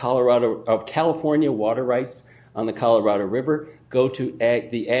of California water rights on the Colorado River go to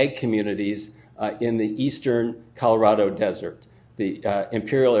the ag communities in the eastern Colorado Desert. The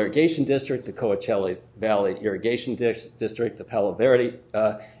Imperial Irrigation District, the Coachella Valley Irrigation District, the Palo Verde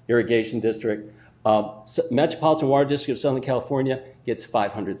Irrigation District. Metropolitan Water District of Southern California gets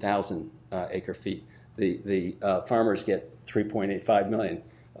 500,000 acre feet. The farmers get 3.85 million.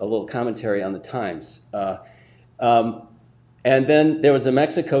 A little commentary on the times. And then there was a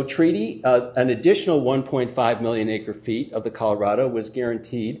Mexico treaty. An additional 1.5 million acre feet of the Colorado was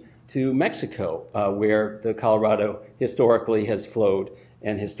guaranteed to Mexico, where the Colorado historically has flowed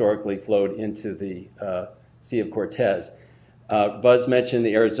and historically flowed into the Sea of Cortez. Buzz mentioned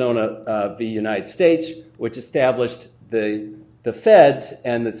the Arizona v. United States, which established the feds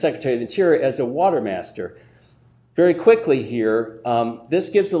and the Secretary of the Interior as a water master. Very quickly here, this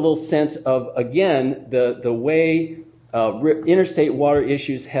gives a little sense of, again, the way interstate water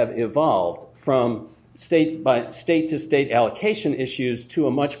issues have evolved from state to state allocation issues to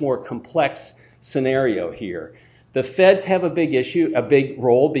a much more complex scenario here. The feds have a big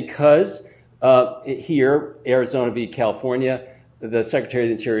role because here, Arizona v. California, the Secretary of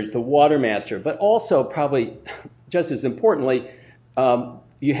the Interior is the water master, but also probably just as importantly,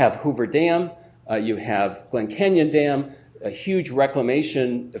 you have Hoover Dam, you have Glen Canyon Dam, a huge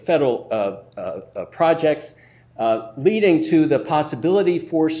reclamation, federal projects leading to the possibility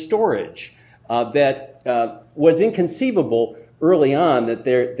for storage that was inconceivable early on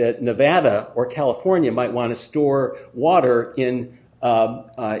that Nevada or California might want to store water in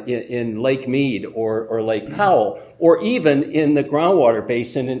Lake Mead or Lake Powell, or even in the groundwater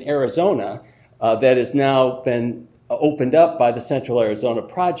basin in Arizona that has now been opened up by the Central Arizona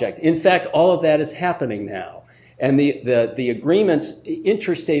Project. In fact, all of that is happening now. And the agreements,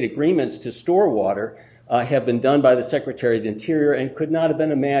 interstate agreements to store water have been done by the Secretary of the Interior and could not have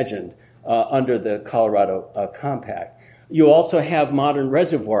been imagined under the Colorado Compact. You also have modern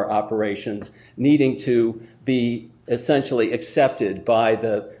reservoir operations needing to be essentially accepted by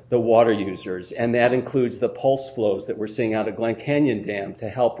the water users, and that includes the pulse flows that we're seeing out of Glen Canyon Dam to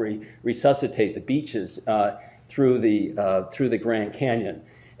help resuscitate the beaches through the Grand Canyon.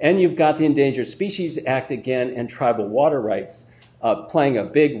 And you've got the Endangered Species Act again and tribal water rights playing a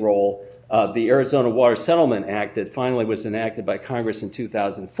big role. The Arizona Water Settlement Act that finally was enacted by Congress in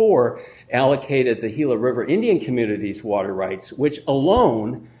 2004 allocated the Gila River Indian communities water rights, which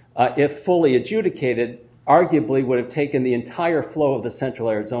alone, if fully adjudicated, arguably would have taken the entire flow of the Central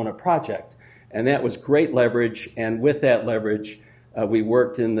Arizona Project. And that was great leverage, and with that leverage, we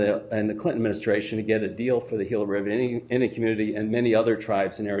worked in the Clinton administration to get a deal for the Gila River Indian community and many other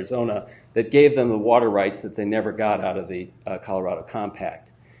tribes in Arizona that gave them the water rights that they never got out of the Colorado Compact.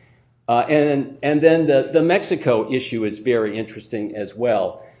 And then the Mexico issue is very interesting as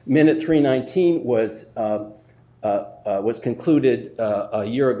well. Minute 319 was concluded a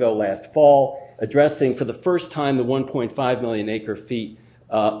year ago last fall, addressing for the first time the 1.5 million acre feet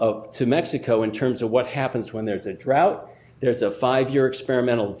to Mexico in terms of what happens when there's a drought. There's a 5-year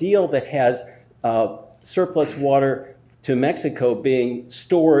experimental deal that has surplus water to Mexico being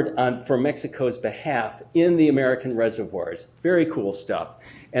stored for Mexico's behalf in the American reservoirs. Very cool stuff.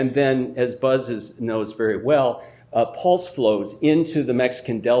 And then, as Buzz knows very well, pulse flows into the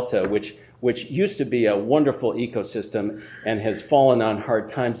Mexican Delta, which used to be a wonderful ecosystem and has fallen on hard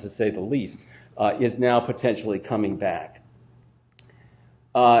times, to say the least, is now potentially coming back.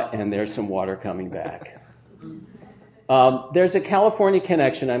 And there's some water coming back. There's a California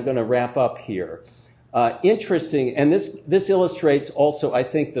connection. I'm going to wrap up here. Interesting, and this illustrates also, I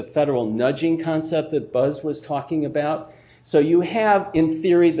think, the federal nudging concept that Buzz was talking about. So you have, in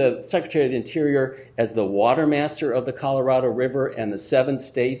theory, the Secretary of the Interior as the water master of the Colorado River and the 7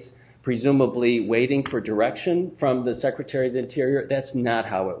 states presumably waiting for direction from the Secretary of the Interior. That's not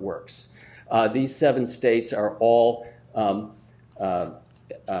how it works. These 7 states are all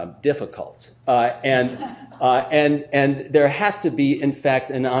difficult. And there has to be, in fact,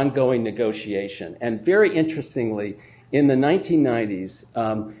 an ongoing negotiation. And very interestingly, in the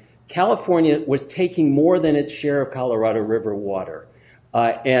 1990s, California was taking more than its share of Colorado River water.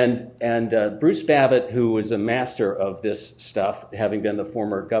 And Bruce Babbitt, who was a master of this stuff, having been the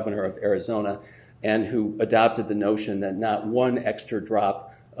former governor of Arizona, and who adopted the notion that not one extra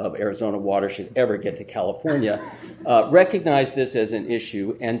drop of Arizona water should ever get to California, recognized this as an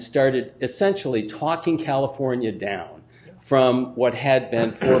issue and started essentially talking California down from what had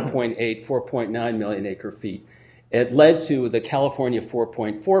been 4.8, 4.9 million acre feet. It led to the California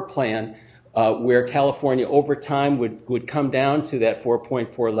 4.4 plan, where California over time would come down to that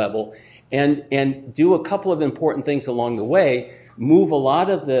 4.4 level and do a couple of important things along the way, move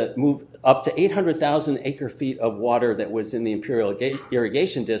up to 800,000 acre-feet of water that was in the Imperial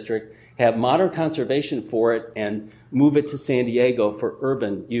Irrigation District, have modern conservation for it, and move it to San Diego for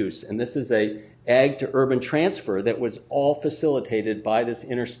urban use. And this is a ag to urban transfer that was all facilitated by this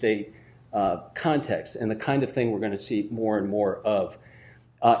interstate context, and the kind of thing we're going to see more and more of.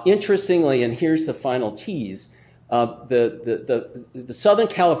 Interestingly, and here's the final tease, the Southern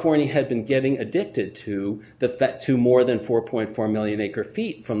California had been getting addicted to more than 4.4 million acre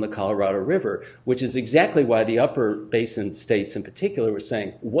feet from the Colorado River, which is exactly why the upper basin states in particular were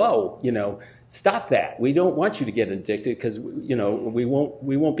saying, whoa, stop that. We don't want you to get addicted because, we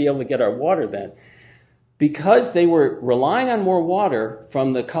won't be able to get our water then. Because they were relying on more water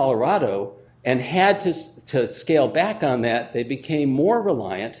from the Colorado and had to scale back on that, they became more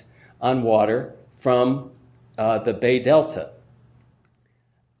reliant on water from the Bay Delta.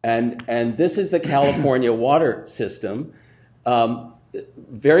 And this is the California water system.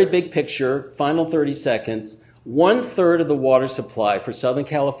 Very big picture, final 30 seconds. 1/3 of the water supply for Southern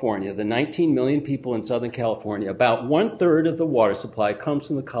California, the 19 million people in Southern California, about 1/3 of the water supply comes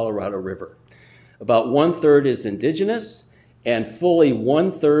from the Colorado River. About 1/3 is indigenous, and fully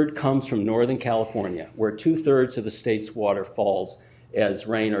 1/3 comes from Northern California, where 2/3 of the state's water falls as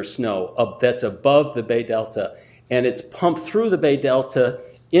rain or snow. That's above the Bay Delta, and it's pumped through the Bay Delta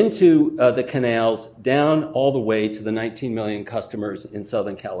into the canals, down all the way to the 19 million customers in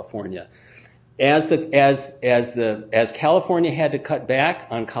Southern California. As California had to cut back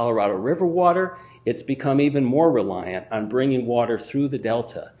on Colorado River water, it's become even more reliant on bringing water through the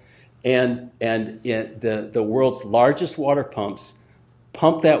Delta. And the world's largest water pumps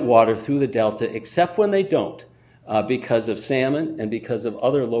pump that water through the Delta, except when they don't, because of salmon and because of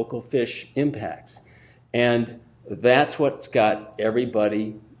other local fish impacts. And that's what's got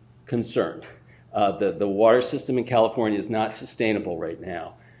everybody concerned. The water system in California is not sustainable right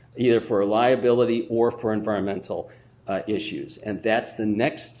now, either for reliability or for environmental issues. And that's the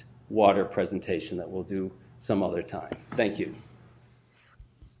next water presentation that we'll do some other time. Thank you.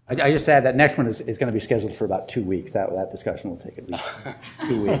 I just add that next one is going to be scheduled for about 2 weeks. That discussion will take at least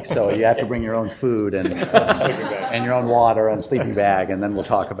 2 weeks. So you have to bring your own food and your own water and sleeping bag, and then we'll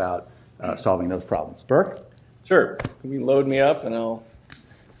talk about solving those problems. Burke? Sure. You can load me up, and I'll...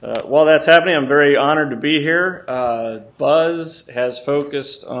 while that's happening, I'm very honored to be here. Buzz has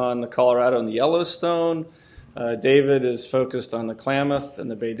focused on the Colorado and the Yellowstone. David is focused on the Klamath and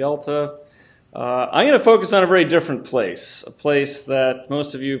the Bay Delta. I'm going to focus on a very different place, a place that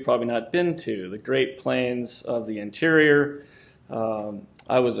most of you have probably not been to, the Great Plains of the interior.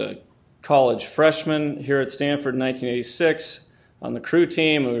 I was a college freshman here at Stanford in 1986 on the crew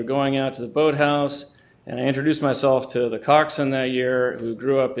team. We were going out to the boathouse, and I introduced myself to the coxswain that year who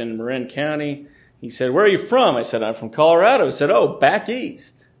grew up in Marin County. He said, "Where are you from?" I said, "I'm from Colorado." He said, "Oh, back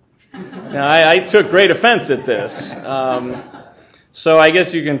east." Now, I took great offense at this. So I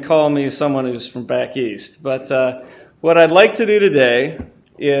guess you can call me someone who's from back east. But what I'd like to do today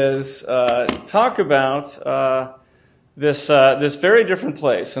is talk about this very different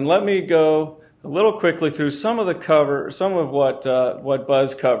place. And let me go a little quickly through some of what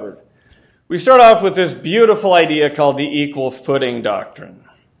Buzz covered. We start off with this beautiful idea called the equal footing doctrine.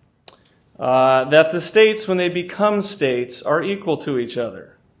 That the states, when they become states, are equal to each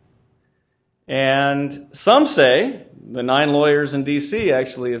other. And some say, the 9 lawyers in D.C.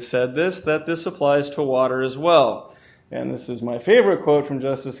 actually have said this, that this applies to water as well. And this is my favorite quote from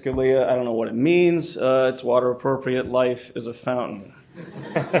Justice Scalia. I don't know what it means. It's water appropriate. Life is a fountain.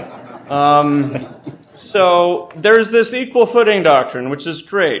 So there's this equal footing doctrine, which is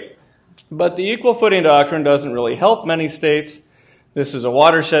great. But the equal footing doctrine doesn't really help many states. This is a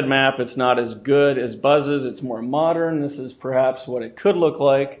watershed map. It's not as good as Buzz's. It's more modern. This is perhaps what it could look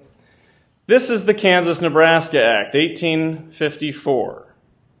like. This is the Kansas-Nebraska Act, 1854.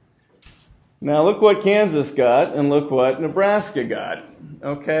 Now look what Kansas got and look what Nebraska got.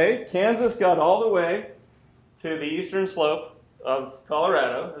 Okay, Kansas got all the way to the eastern slope of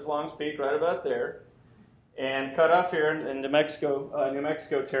Colorado. There's Long's Peak right about there. And cut off here in New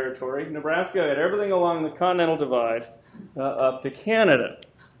Mexico territory. Nebraska had everything along the Continental Divide up to Canada.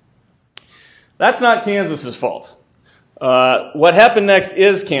 That's not Kansas's fault. What happened next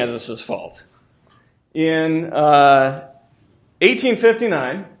is Kansas's fault. In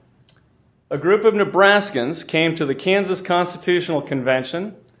 1859, a group of Nebraskans came to the Kansas Constitutional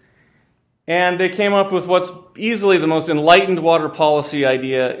Convention, and they came up with what's easily the most enlightened water policy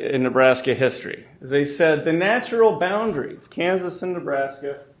idea in Nebraska history. They said the natural boundary of Kansas and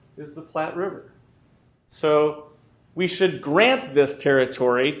Nebraska is the Platte River. So we should grant this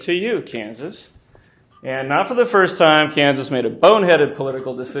territory to you, Kansas. And not for the first time, Kansas made a boneheaded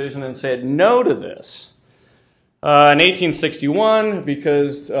political decision and said no to this. In 1861,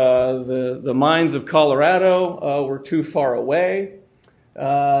 because the mines of Colorado were too far away,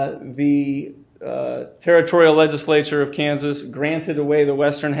 the territorial legislature of Kansas granted away the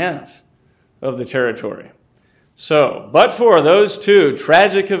western half of the territory. So, but for those two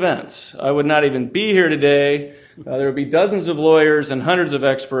tragic events, I would not even be here today. There would be dozens of lawyers and hundreds of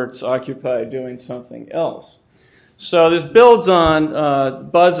experts occupied doing something else. So this builds on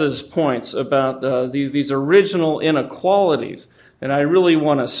Buzz's points about these original inequalities, and I really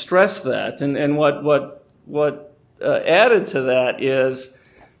want to stress that. And what added to that is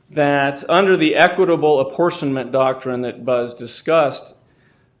that under the equitable apportionment doctrine that Buzz discussed,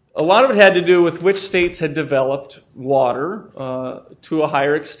 a lot of it had to do with which states had developed water to a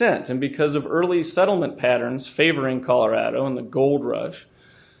higher extent. And because of early settlement patterns favoring Colorado and the gold rush,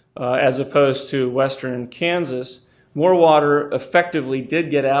 as opposed to western Kansas, more water effectively did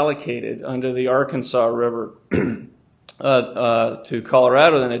get allocated under the Arkansas River to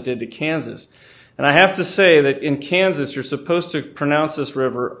Colorado than it did to Kansas. And I have to say that in Kansas, you're supposed to pronounce this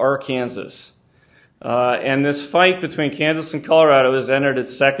river Arkansas. And this fight between Kansas and Colorado has entered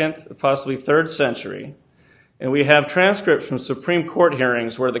its second, possibly third century. And we have transcripts from Supreme Court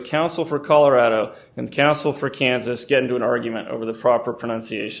hearings where the counsel for Colorado and the counsel for Kansas get into an argument over the proper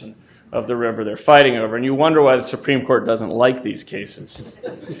pronunciation of the river they're fighting over. And you wonder why the Supreme Court doesn't like these cases.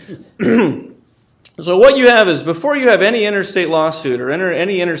 So what you have is, before you have any interstate lawsuit or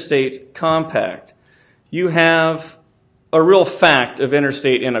any interstate compact, you have a real fact of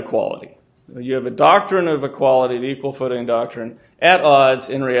interstate inequality. You have a doctrine of equality, the equal footing doctrine, at odds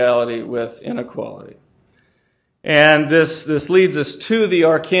in reality with inequality. And this leads us to the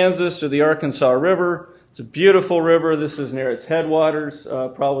Arkansas or the Arkansas River. It's a beautiful river. This is near its headwaters,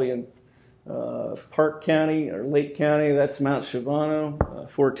 probably in Park County or Lake County. That's Mount Schiavone,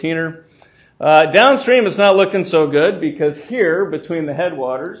 14er. Downstream, it's not looking so good because here, between the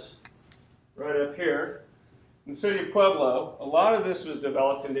headwaters, right up here, in the city of Pueblo, a lot of this was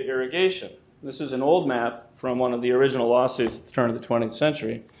developed into irrigation. This is an old map from one of the original lawsuits at the turn of the 20th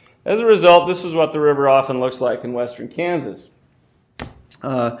century. As a result, this is what the river often looks like in western Kansas.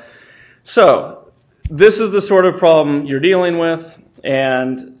 So, this is the sort of problem you're dealing with,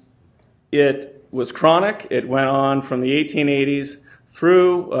 and it was chronic. It went on from the 1880s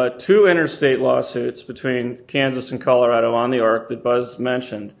through two interstate lawsuits between Kansas and Colorado on the Ark that Buzz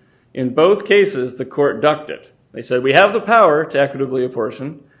mentioned. In both cases, the court ducked it. They said, we have the power to equitably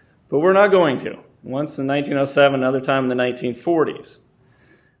apportion, but we're not going to. Once in 1907, another time in the 1940s.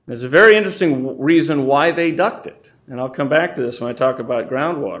 There's a very interesting reason why they ducked it, and I'll come back to this when I talk about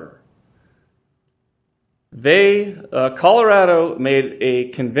groundwater. Colorado made a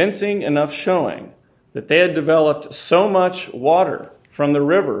convincing enough showing that they had developed so much water from the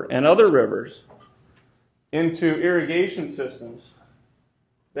river and other rivers into irrigation systems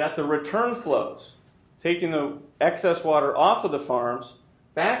that the return flows, taking the excess water off of the farms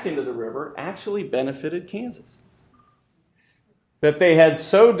back into the river, actually benefited Kansas. That they had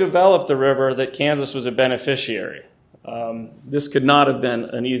so developed the river that Kansas was a beneficiary. This could not have been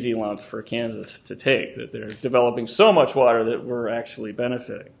an easy lump for Kansas to take, that they're developing so much water that we're actually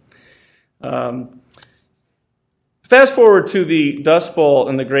benefiting. Fast forward to the Dust Bowl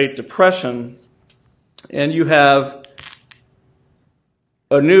and the Great Depression, and you have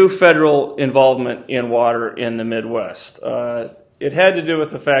a new federal involvement in water in the Midwest. It had to do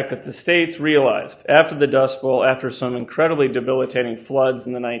with the fact that the states realized after the Dust Bowl, after some incredibly debilitating floods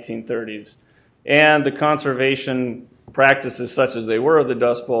in the 1930s, and the conservation practices such as they were of the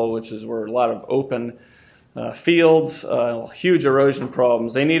Dust Bowl, which were a lot of open fields, huge erosion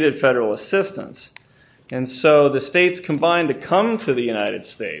problems, they needed federal assistance. And so the states combined to come to the United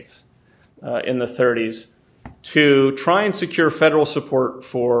States in the 30s to try and secure federal support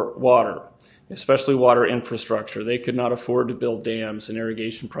for water, especially water infrastructure. They could not afford to build dams and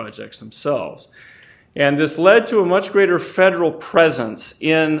irrigation projects themselves. And this led to a much greater federal presence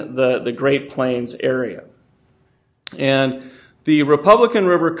in the Great Plains area. And the Republican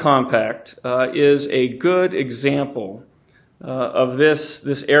River Compact is a good example of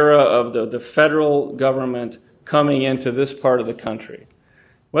this era of the federal government coming into this part of the country.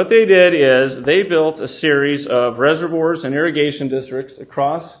 What they did is they built a series of reservoirs and irrigation districts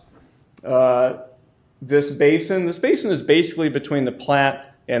across this basin. This basin is basically between the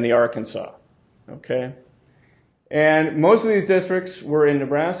Platte and the Arkansas. Okay? And most of these districts were in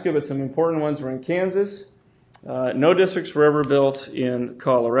Nebraska, but some important ones were in Kansas. No districts were ever built in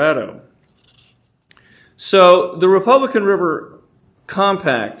Colorado. So the Republican River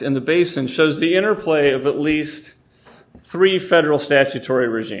compact in the basin shows the interplay of at least 3 federal statutory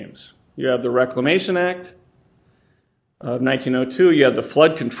regimes. You have the Reclamation Act of 1902, you have the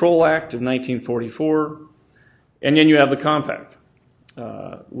Flood Control Act of 1944, and then you have the Compact,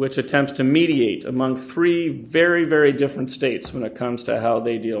 which attempts to mediate among 3 very, very different states when it comes to how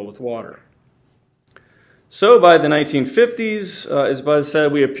they deal with water. So by the 1950s, as Buzz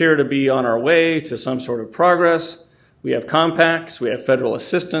said, we appear to be on our way to some sort of progress. We have compacts, we have federal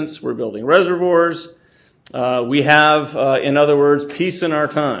assistance, we're building reservoirs. We have, in other words, peace in our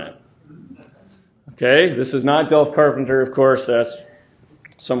time. Okay, this is not Delph Carpenter, of course, that's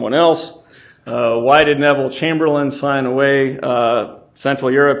someone else. Why did Neville Chamberlain sign away Central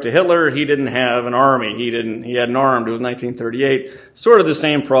Europe to Hitler? He didn't have an army. He hadn't armed. It was 1938. Sort of the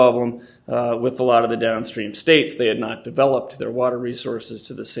same problem with a lot of the downstream states. They had not developed their water resources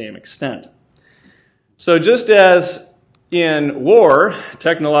to the same extent. So just as in war,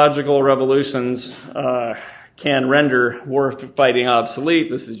 technological revolutions can render war fighting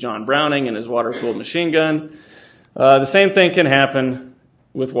obsolete. This is John Browning and his water-cooled machine gun. The same thing can happen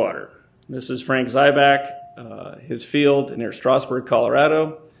with water. This is Frank Zyback, his field near Strasburg,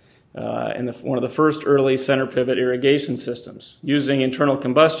 Colorado, and one of the first early center pivot irrigation systems. Using internal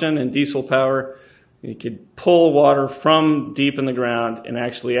combustion and diesel power, you could pull water from deep in the ground and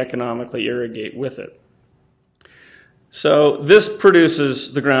actually economically irrigate with it. So this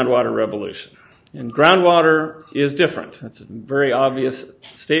produces the groundwater revolution. And groundwater is different. That's a very obvious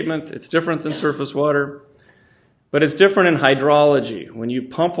statement. It's different than surface water, but it's different in hydrology. When you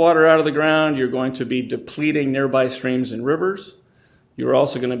pump water out of the ground, you're going to be depleting nearby streams and rivers. You're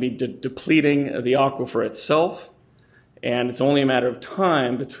also going to be depleting the aquifer itself. And it's only a matter of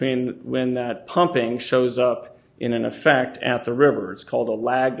time between when that pumping shows up in an effect at the river. It's called a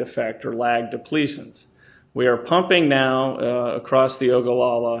lagged effect or lagged depletions. We are pumping now across the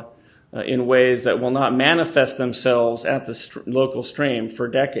Ogallala in ways that will not manifest themselves at the local stream for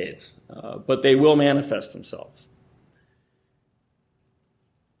decades, but they will manifest themselves.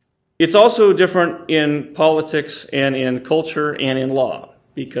 It's also different in politics and in culture and in law,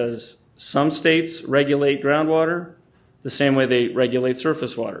 because some states regulate groundwater the same way they regulate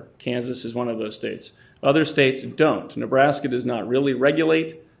surface water. Kansas is one of those states. Other states don't. Nebraska does not really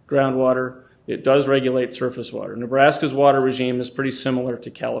regulate groundwater. It does regulate surface water. Nebraska's water regime is pretty similar to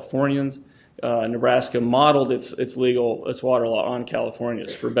California's. Nebraska modeled its water law on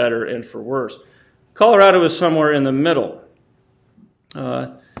California's, for better and for worse. Colorado is somewhere in the middle.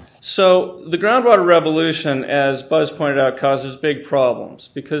 So the groundwater revolution, as Buzz pointed out, causes big problems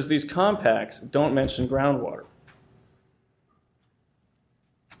because these compacts don't mention groundwater.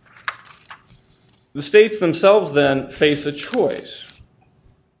 The states themselves then face a choice.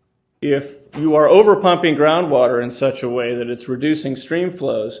 If you are overpumping groundwater in such a way that it's reducing stream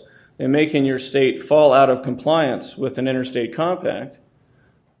flows and making your state fall out of compliance with an interstate compact,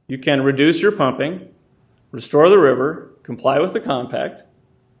 you can reduce your pumping, restore the river, comply with the compact,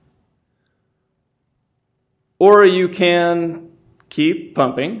 or you can keep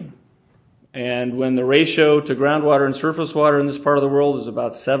pumping, and when the ratio to groundwater and surface water in this part of the world is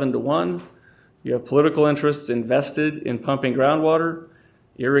about 7-to-1, you have political interests invested in pumping groundwater.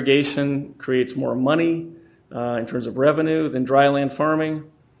 Irrigation creates more money in terms of revenue than dryland farming.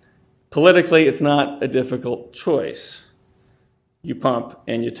 Politically, it's not a difficult choice. You pump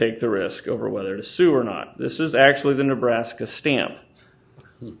and you take the risk over whether to sue or not. This is actually the Nebraska stamp.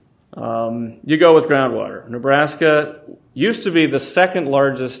 You go with groundwater. Nebraska used to be the second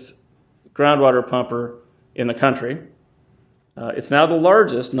largest groundwater pumper in the country. It's now the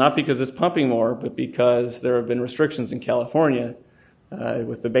largest, not because it's pumping more, but because there have been restrictions in California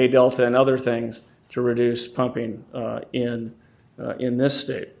with the Bay Delta and other things to reduce pumping in this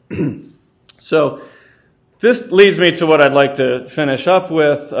state. So this leads me to what I'd like to finish up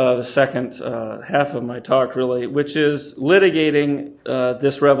with, the second half of my talk, really, which is litigating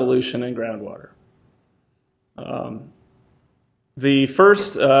this revolution in groundwater. The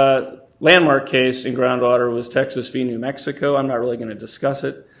first landmark case in groundwater was Texas v. New Mexico. I'm not really going to discuss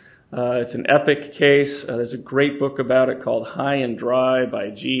it. It's an epic case. There's a great book about it called High and Dry by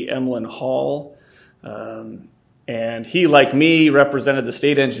G. Emlyn Hall. And he, like me, represented the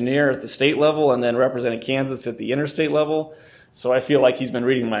state engineer at the state level and then represented Kansas at the interstate level. So I feel like he's been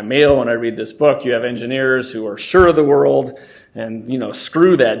reading my mail when I read this book. You have engineers who are sure of the world and,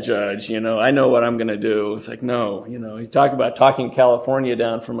 screw that judge. I know what I'm going to do. It's like, no, you talk about talking California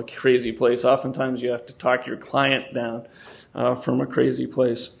down from a crazy place. Oftentimes you have to talk your client down from a crazy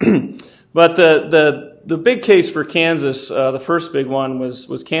place. But the big case for Kansas, the first big one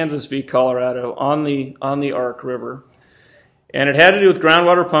was Kansas v. Colorado on the Ark River. And it had to do with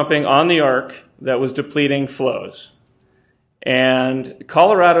groundwater pumping on the arc that was depleting flows. And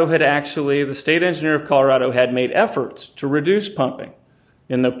Colorado had actually, the state engineer of Colorado had made efforts to reduce pumping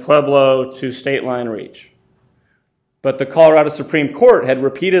in the Pueblo to state line reach. But the Colorado Supreme Court had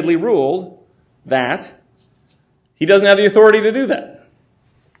repeatedly ruled that he doesn't have the authority to do that.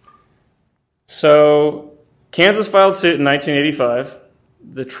 So Kansas filed suit in 1985.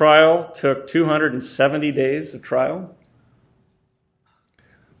 The trial took 270 days of trial.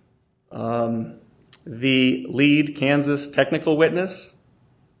 The lead Kansas technical witness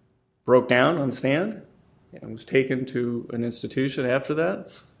broke down on stand and was taken to an institution after that.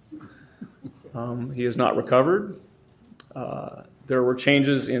 He has not recovered. There were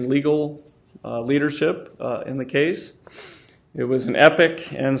changes in legal leadership in the case. It was an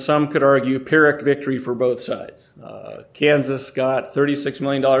epic, and some could argue Pyrrhic victory for both sides. Kansas got $36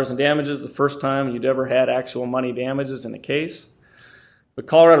 million in damages, the first time you'd ever had actual money damages in a case. But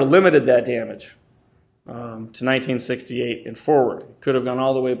Colorado limited that damage to 1968 and forward. It could have gone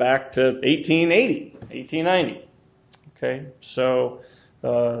all the way back to 1880, 1890. Okay, so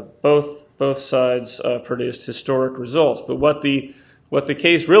both sides produced historic results. But what the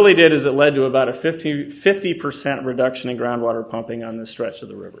case really did is it led to about a 50% reduction in groundwater pumping on this stretch of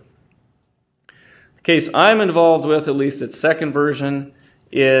the river. The case I'm involved with, at least its second version,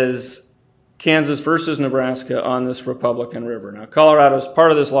 is Kansas versus Nebraska on this Republican River. Now, Colorado is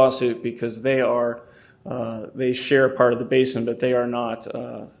part of this lawsuit because they share part of the basin, but they are not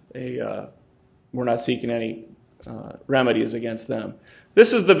we're not seeking any remedies against them.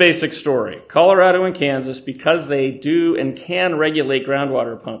 This is the basic story. Colorado and Kansas, because they do and can regulate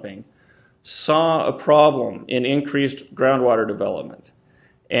groundwater pumping, saw a problem in increased groundwater development.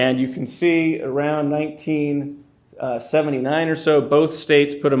 And you can see around 1979 or so, both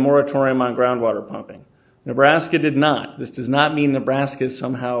states put a moratorium on groundwater pumping. Nebraska did not. This does not mean Nebraska is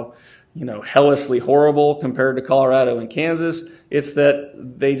somehow, hellishly horrible compared to Colorado and Kansas. It's that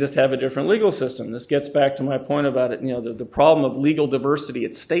they just have a different legal system. This gets back to my point about it, the problem of legal diversity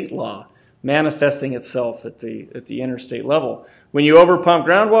at state law manifesting itself at the interstate level. When you overpump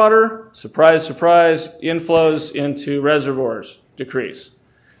groundwater, surprise, surprise, inflows into reservoirs decrease.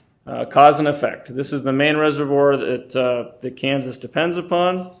 Cause and effect. This is the main reservoir that Kansas depends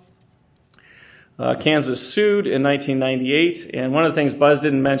upon. Kansas sued in 1998, and one of the things Buzz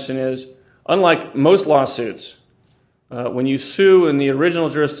didn't mention is, unlike most lawsuits, when you sue in the original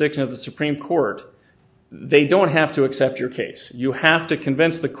jurisdiction of the Supreme Court, they don't have to accept your case. You have to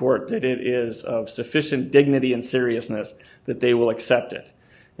convince the court that it is of sufficient dignity and seriousness that they will accept it.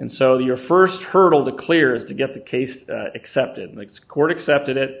 And so your first hurdle to clear is to get the case accepted. The court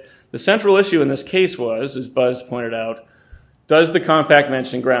accepted it. The central issue in this case was, as Buzz pointed out, does the compact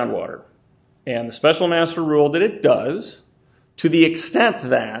mention groundwater? And the special master ruled that it does, to the extent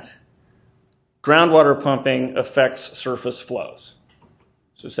that groundwater pumping affects surface flows.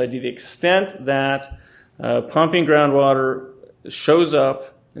 So it said to the extent that pumping groundwater shows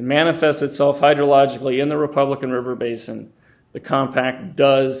up and manifests itself hydrologically in the Republican River Basin, the compact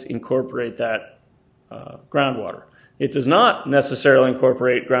does incorporate that groundwater. It does not necessarily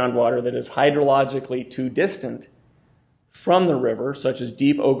incorporate groundwater that is hydrologically too distant from the river, such as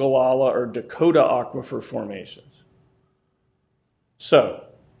deep Ogallala or Dakota aquifer formations. So,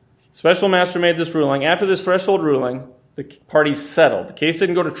 special master made this ruling. After this threshold ruling, the parties settled. The case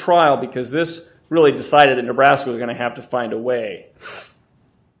didn't go to trial because this really decided that Nebraska was going to have to find a way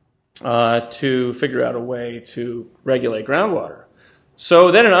to figure out a way to regulate groundwater.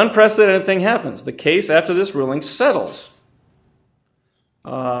 So then an unprecedented thing happens. The case, after this ruling, settles.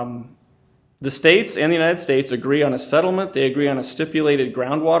 The states and the United States agree on a settlement. They agree on a stipulated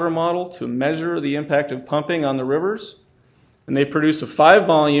groundwater model to measure the impact of pumping on the rivers. And they produce a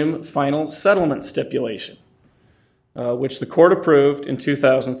 5-volume final settlement stipulation, which the court approved in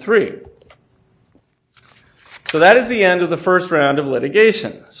 2003. So that is the end of the first round of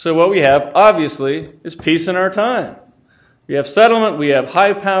litigation. So what we have, obviously, is peace in our time. We have settlement. We have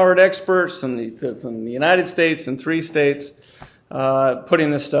high-powered experts from the United States and 3 states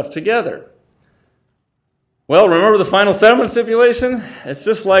putting this stuff together. Well, remember the final settlement stipulation? It's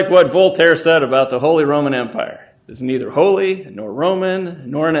just like what Voltaire said about the Holy Roman Empire. It's neither holy, nor Roman,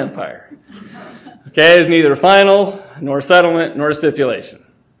 nor an empire. Okay, it's neither final, nor settlement, nor stipulation.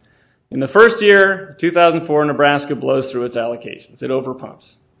 In the first year, 2004, Nebraska blows through its allocations. It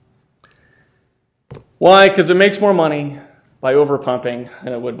overpumps. Why? Because it makes more money by overpumping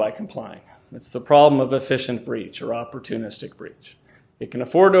than it would by complying. It's the problem of efficient breach or opportunistic breach. It can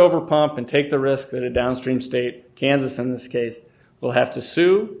afford to overpump and take the risk that a downstream state, Kansas in this case, will have to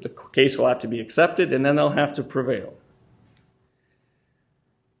sue. The case will have to be accepted, and then they'll have to prevail.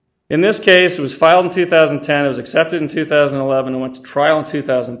 In this case, it was filed in 2010, it was accepted in 2011, and went to trial in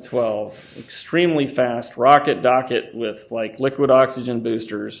 2012. Extremely fast, rocket docket with like liquid oxygen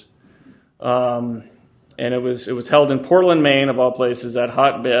boosters. And it was held in Portland, Maine, of all places, that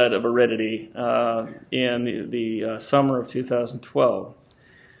hotbed of aridity in the summer of 2012.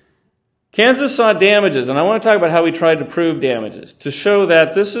 Kansas saw damages, and I want to talk about how we tried to prove damages to show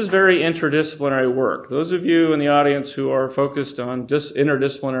that this is very interdisciplinary work. Those of you in the audience who are focused on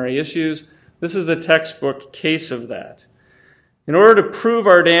interdisciplinary issues, this is a textbook case of that. In order to prove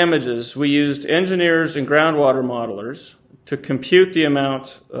our damages, we used engineers and groundwater modelers to compute the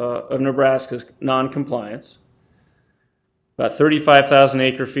amount of Nebraska's noncompliance, about 35,000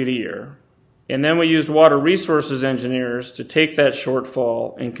 acre-feet a year. And then we used water resources engineers to take that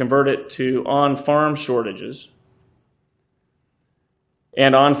shortfall and convert it to on-farm shortages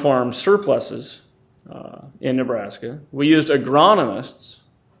and on-farm surpluses in Nebraska. We used agronomists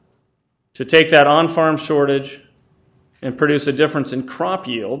to take that on-farm shortage and produce a difference in crop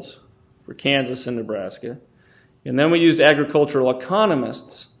yields for Kansas and Nebraska. And then we used agricultural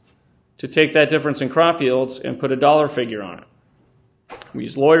economists to take that difference in crop yields and put a dollar figure on it. We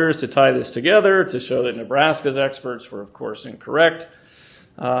used lawyers to tie this together to show that Nebraska's experts were, of course, incorrect.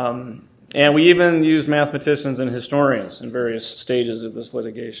 And we even used mathematicians and historians in various stages of this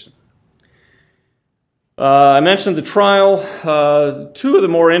litigation. I mentioned the trial. Two of the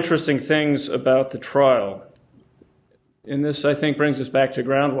more interesting things about the trial, and this, I think, brings us back to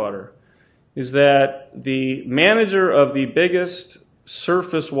groundwater, is that the manager of the biggest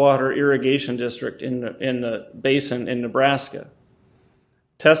surface water irrigation district in the basin in Nebraska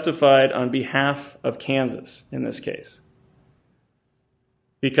testified on behalf of Kansas in this case,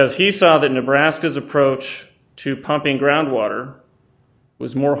 because he saw that Nebraska's approach to pumping groundwater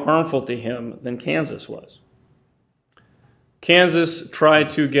was more harmful to him than Kansas was. Kansas tried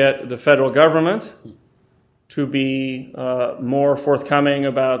to get the federal government to be more forthcoming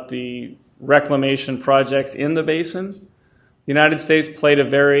about the reclamation projects in the basin. The United States played a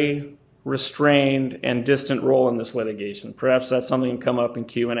very restrained and distant role in this litigation. Perhaps that's something that can come up in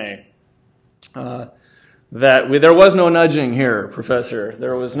Q&A. There was no nudging here, Professor.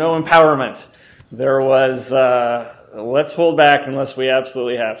 There was no empowerment. There was, let's hold back unless we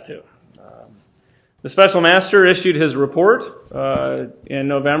absolutely have to. The special master issued his report in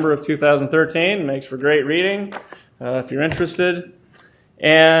November of 2013. Makes for great reading if you're interested.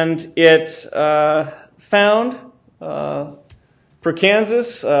 And it found for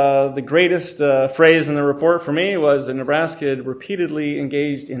Kansas, the greatest phrase in the report for me was that Nebraska had repeatedly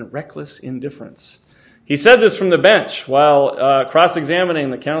engaged in reckless indifference. He said this from the bench while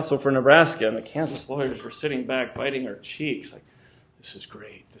cross-examining the counsel for Nebraska, and the Kansas lawyers were sitting back biting their cheeks like, this is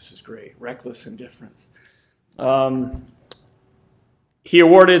great, reckless indifference. He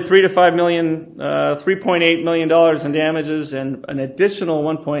awarded $3.8 million in damages and an additional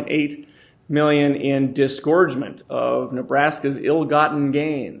 $1.8 million in disgorgement of Nebraska's ill-gotten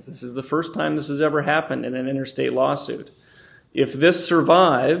gains. This is the first time this has ever happened in an interstate lawsuit. If this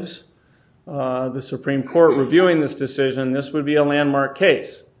survives, the Supreme Court reviewing this decision, this would be a landmark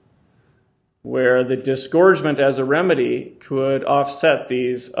case where the disgorgement as a remedy could offset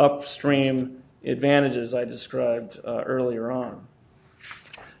these upstream advantages I described earlier on.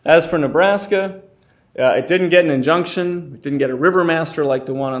 As for Nebraska, it didn't get an injunction. It didn't get a river master like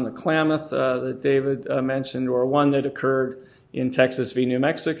the one on the Klamath that David mentioned, or one that occurred in Texas v. New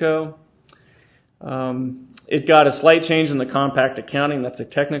Mexico. It got a slight change in the compact accounting. That's a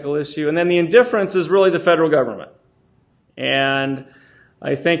technical issue. And then the indifference is really the federal government. And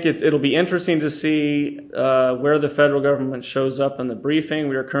I think it'll be interesting to see where the federal government shows up in the briefing.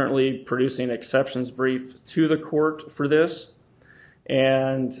 We are currently producing an exceptions brief to the court for this.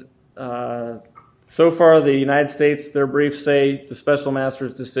 And so far, the United States, their briefs say the special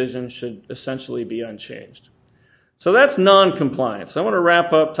master's decision should essentially be unchanged. So that's non-compliance. I want to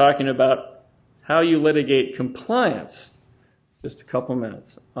wrap up talking about how you litigate compliance. Just a couple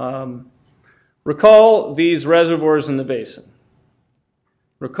minutes. Recall these reservoirs in the basin.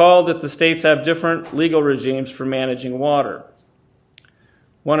 Recall that the states have different legal regimes for managing water.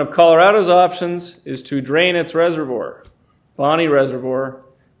 One of Colorado's options is to drain its reservoir, Bonney Reservoir,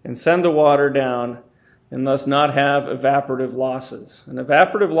 and send the water down and thus not have evaporative losses. And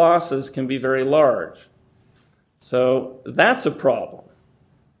evaporative losses can be very large. So that's a problem.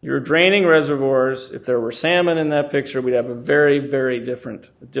 You're draining reservoirs. If there were salmon in that picture, we'd have a very, very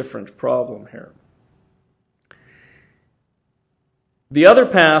different problem here. The other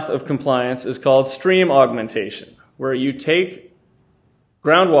path of compliance is called stream augmentation, where you take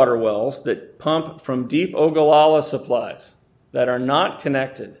groundwater wells that pump from deep Ogallala supplies that are not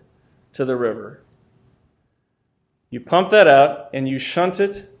connected to the river. You pump that out and you shunt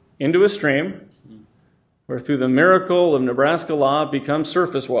it into a stream where through the miracle of Nebraska law it becomes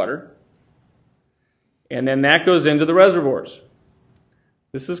surface water. And then that goes into the reservoirs.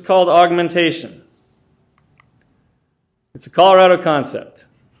 This is called augmentation. It's a Colorado concept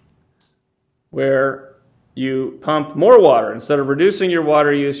where you pump more water. Instead of reducing your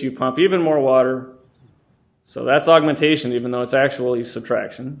water use, you pump even more water. So that's augmentation, even though it's actually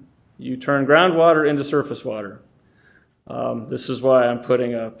subtraction. You turn groundwater into surface water. This is why I'm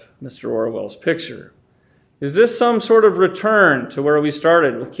putting up Mr. Orwell's picture. Is this some sort of return to where we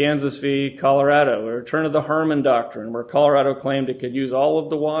started with Kansas v. Colorado, a return to the Herman Doctrine, where Colorado claimed it could use all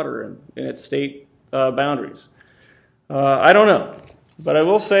of the water in its state boundaries? I don't know. But I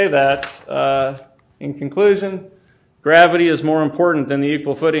will say that, in conclusion, gravity is more important than the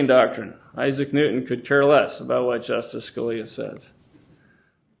equal footing doctrine. Isaac Newton could care less about what Justice Scalia says.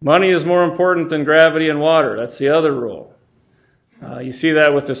 Money is more important than gravity and water. That's the other rule. You see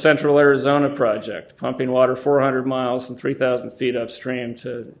that with the Central Arizona project, pumping water 400 miles and 3,000 feet upstream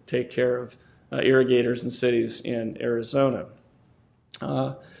to take care of irrigators in cities in Arizona.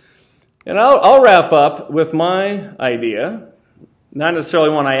 And I'll wrap up with my idea, not necessarily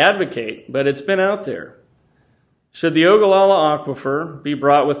one I advocate, but it's been out there. Should the Ogallala Aquifer be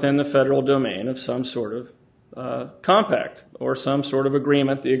brought within the federal domain of some sort of compact or some sort of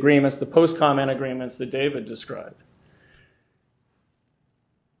agreement, the post-comment agreements that David described?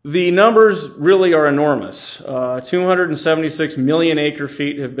 The numbers really are enormous. 276 million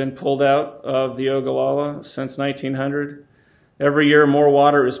acre-feet have been pulled out of the Ogallala since 1900. Every year, more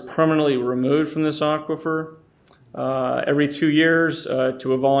water is permanently removed from this aquifer. Every 2 years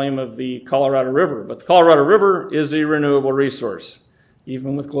to a volume of the Colorado River. But the Colorado River is a renewable resource.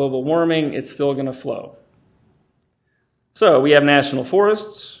 Even with global warming, it's still going to flow. So we have national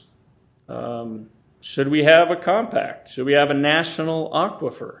forests. Should we have a compact? Should we have a national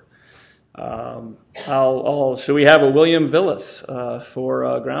aquifer? Should we have a William Villas for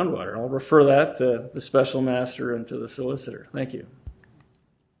groundwater? I'll refer that to the special master and to the solicitor. Thank you.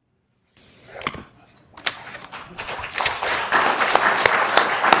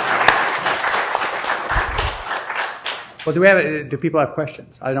 Well, do people have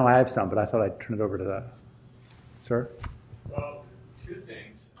questions? I know I have some, but I thought I'd turn it over to the sir. Well, two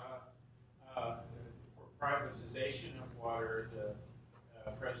things. For privatization of water, the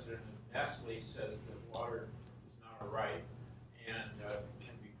president of Nestle says that water is not a right and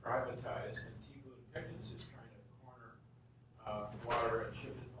can be privatized. And T. Boone Pickens is trying to corner water and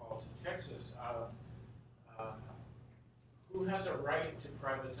ship it all to Texas. Who has a right to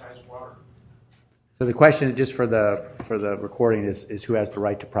privatize water? So the question, just for the recording, is who has the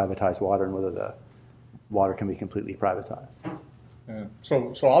right to privatize water and whether the water can be completely privatized. Yeah.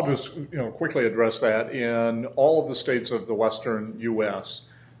 So I'll just quickly address that. In all of the states of the western U.S.,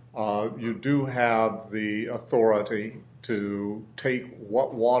 you do have the authority to take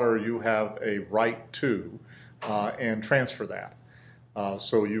what water you have a right to and transfer that.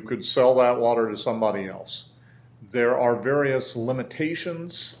 So you could sell that water to somebody else. There are various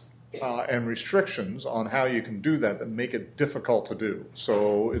limitations and restrictions on how you can do that make it difficult to do.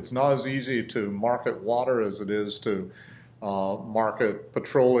 So it's not as easy to market water as it is to market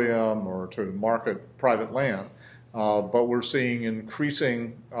petroleum or to market private land. But we're seeing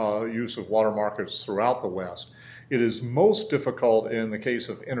increasing use of water markets throughout the West. It is most difficult in the case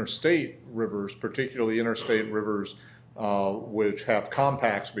of interstate rivers, particularly interstate rivers which have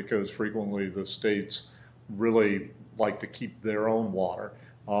compacts, because frequently the states really like to keep their own water.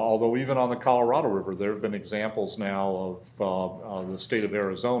 Although even on the Colorado River, there have been examples now of the state of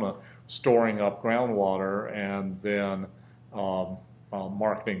Arizona storing up groundwater and then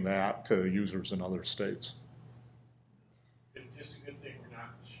marketing that to users in other states. It's just a good thing we're not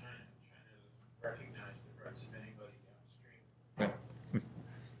in China. China doesn't recognize the rights of anybody downstream. Yeah.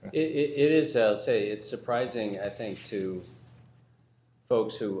 It is, I'll say, it's surprising, I think, to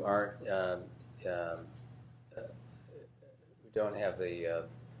folks who aren't, who don't have the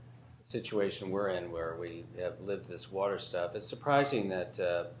situation we're in where we have lived this water stuff. It's surprising that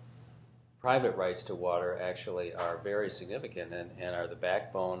private rights to water actually are very significant and are the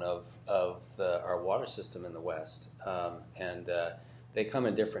backbone of our water system in the West. And they come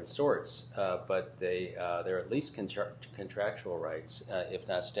in different sorts, but they're at least contractual rights, if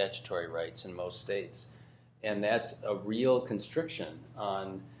not statutory rights in most states. And that's a real constriction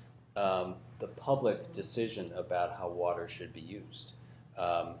on the public decision about how water should be used.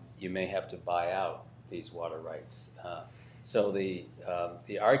 You may have to buy out these water rights. So the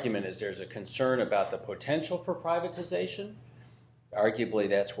argument is there's a concern about the potential for privatization, arguably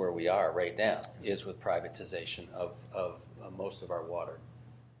that's where we are right now, is with privatization of most of our water.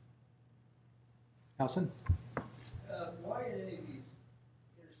 Nelson? Why in any of these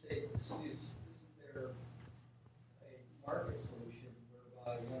interstate disputes isn't there a market solution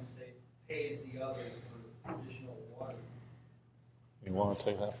whereby one state pays the other for additional water? You want to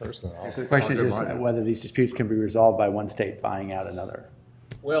take that first? Then So the question is just whether these disputes can be resolved by one state buying out another.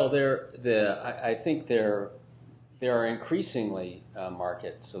 Well, I think there are increasingly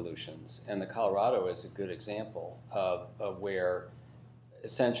market solutions, and the Colorado is a good example of where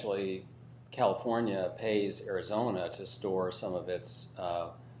essentially California pays Arizona to store some of its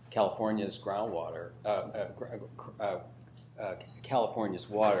California's groundwater, California's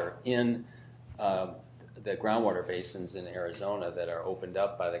water in the groundwater basins in Arizona that are opened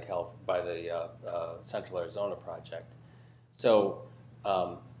up by the Central Arizona Project. So,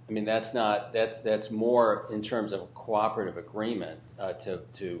 I mean, that's more in terms of a cooperative agreement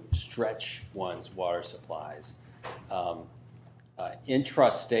to stretch one's water supplies.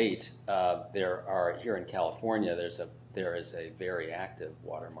 Intrastate, there are here in California. There is a very active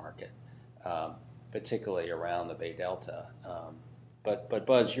water market, particularly around the Bay Delta. But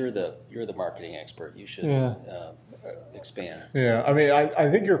Buzz, you're the marketing expert. You should expand. Yeah, I mean, I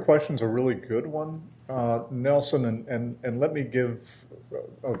think your question's a really good one, Nelson, and let me give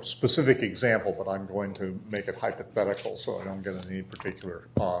a specific example, but I'm going to make it hypothetical so I don't get in any particular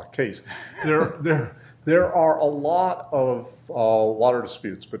case. There are a lot of water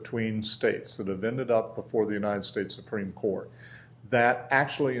disputes between states that have ended up before the United States Supreme Court that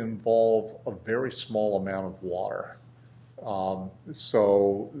actually involve a very small amount of water.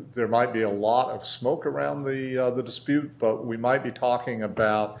 So there might be a lot of smoke around the dispute, but we might be talking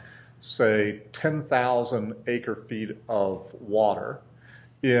about, say, 10,000 acre-feet of water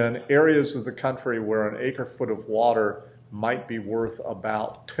in areas of the country where an acre-foot of water might be worth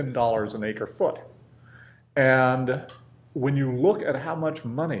about $10 an acre-foot. And when you look at how much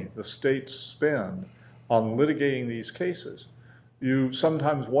money the states spend on litigating these cases, you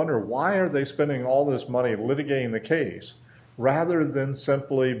sometimes wonder, why are they spending all this money litigating the case rather than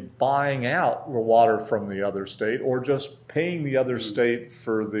simply buying out the water from the other state or just paying the other state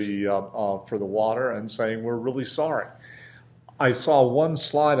for the water and saying, we're really sorry. I saw one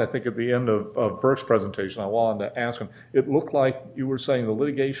slide, I think, at the end of Burke's presentation. I wanted to ask him. It looked like you were saying the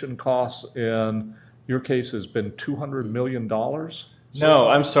litigation costs in your case has been $200 million? No,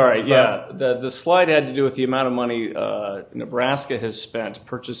 I'm sorry. Yeah, the slide had to do with the amount of money Nebraska has spent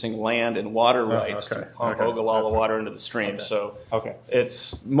purchasing land and water rights to pump Ogallala water into the stream. Okay. So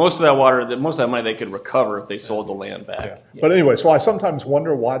it's most of that money they could recover if they sold the land back. Yeah. Yeah. But anyway, so I sometimes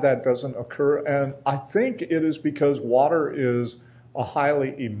wonder why that doesn't occur, and I think it is because water is a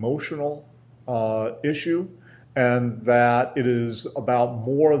highly emotional issue, and that it is about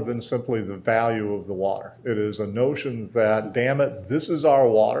more than simply the value of the water. It is a notion that, damn it, this is our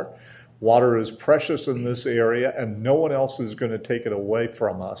water. Water is precious in this area, and no one else is going to take it away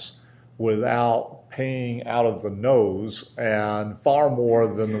from us without paying out of the nose, and far more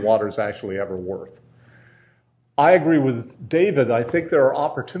than the water's actually ever worth. I agree with David. I think there are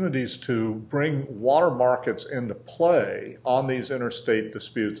opportunities to bring water markets into play on these interstate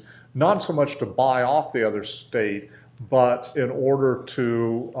disputes, not so much to buy off the other state, but in order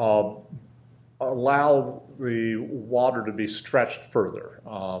to allow the water to be stretched further.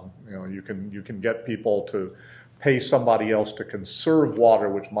 You can get people to pay somebody else to conserve water,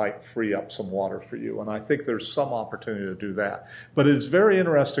 which might free up some water for you. And I think there's some opportunity to do that. But it's very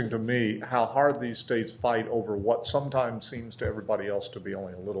interesting to me how hard these states fight over what sometimes seems to everybody else to be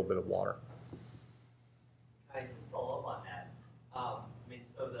only a little bit of water. Can I just follow up on that?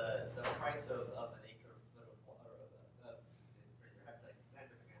 So the price of an acre foot of water, like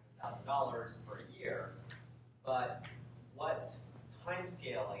 $1,000 for a year, but what time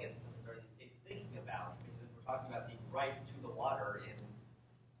scale, I guess, are these states thinking about? Because we're talking about the rights to the water in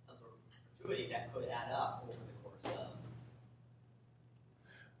some sort of perpetuity that could add up over the course of.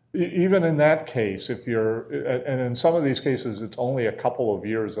 Even in that case, and in some of these cases, it's only a couple of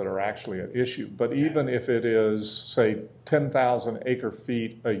years that are actually at issue. But even if it is, say, 10,000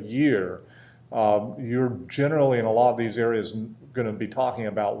 acre-feet a year, you're generally in a lot of these areas going to be talking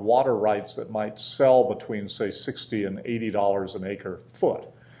about water rights that might sell between, say, $60 and $80 an acre-foot.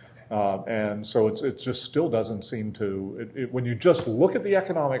 And so it just still doesn't seem to, when you just look at the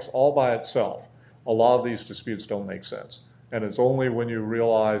economics all by itself, a lot of these disputes don't make sense. And it's only when you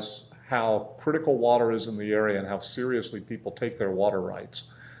realize how critical water is in the area and how seriously people take their water rights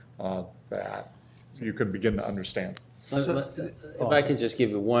that you can begin to understand. If I can just give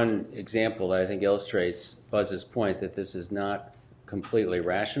you one example that I think illustrates Buzz's point that this is not completely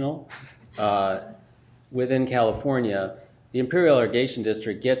rational. Within California, the Imperial Irrigation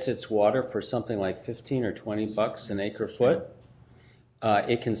District gets its water for something like 15 or 20 bucks an acre foot.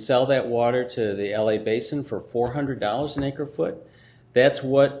 It can sell that water to the LA Basin for $400 an acre foot. That's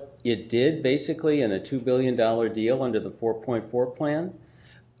what it did basically in a $2 billion deal under the 4.4 plan.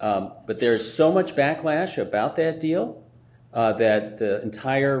 But there's so much backlash about that deal that the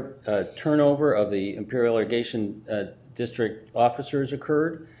entire turnover of the Imperial Irrigation District officers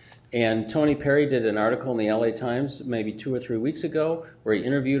occurred. And Tony Perry did an article in the LA Times maybe 2 or 3 weeks ago where he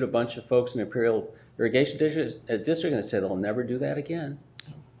interviewed a bunch of folks in the Imperial Irrigation District and they said they'll never do that again.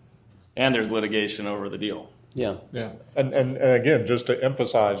 And there's litigation over the deal. Yeah. Yeah. And again, just to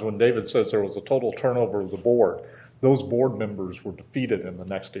emphasize, when David says there was a total turnover of the board, those board members were defeated in the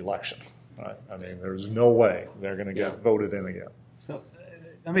next election. Right? I mean, there's no way they're going to get voted in again. So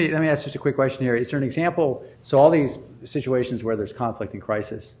let me ask just a quick question here. Is there an example? So all these situations where there's conflict and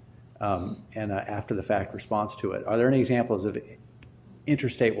crisis and after the fact response to it, are there any examples of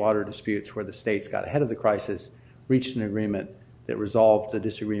interstate water disputes where the states got ahead of the crisis, reached an agreement that resolved the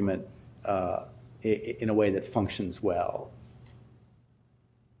disagreement in a way that functions well?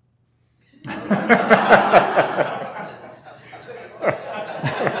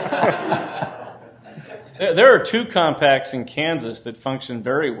 There are 2 compacts in Kansas that function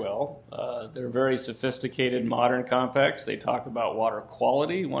very well. They're very sophisticated, modern compacts. They talk about water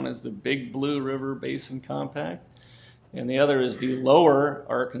quality. One is the Big Blue River Basin Compact, and the other is the Lower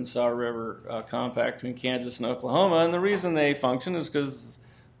Arkansas River Compact between Kansas and Oklahoma. And the reason they function is because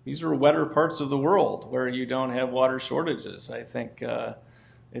these are wetter parts of the world where you don't have water shortages. I think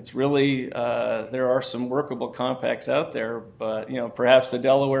it's really, there are some workable compacts out there, but perhaps the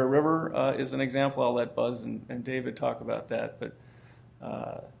Delaware River is an example. I'll let Buzz and David talk about that. But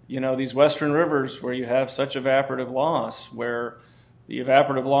these western rivers where you have such evaporative loss, where the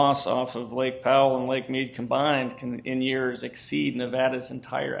evaporative loss off of Lake Powell and Lake Mead combined can in years exceed Nevada's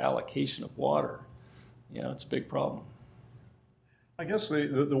entire allocation of water. It's a big problem. I guess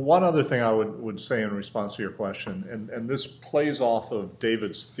the one other thing I would say in response to your question, and this plays off of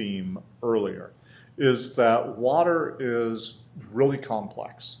David's theme earlier, is that water is really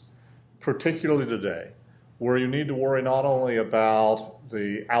complex, particularly today, where you need to worry not only about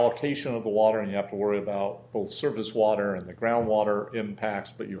the allocation of the water, and you have to worry about both surface water and the groundwater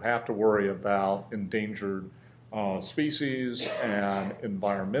impacts, but you have to worry about endangered species and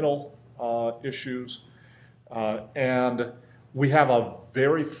environmental issues. And we have a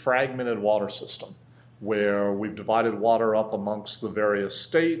very fragmented water system where we've divided water up amongst the various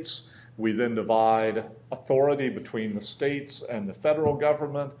states. We then divide authority between the states and the federal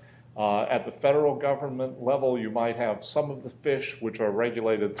government. At the federal government level, you might have some of the fish which are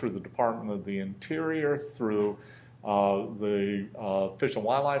regulated through the Department of the Interior, through the Fish and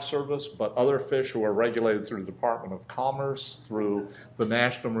Wildlife Service, but other fish who are regulated through the Department of Commerce, through the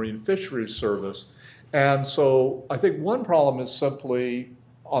National Marine Fisheries Service. And so I think one problem is simply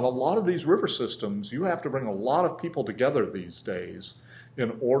on a lot of these river systems, you have to bring a lot of people together these days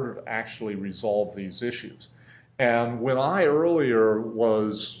in order to actually resolve these issues. And when I earlier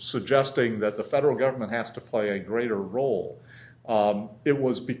was suggesting that the federal government has to play a greater role, it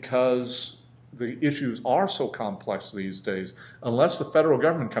was because the issues are so complex these days. Unless the federal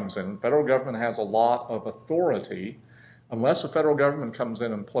government comes in, the federal government has a lot of authority. Unless the federal government comes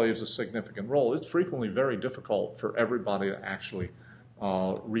in and plays a significant role, it's frequently very difficult for everybody to actually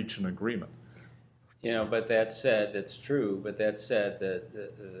reach an agreement. But that said, that's true. But that said,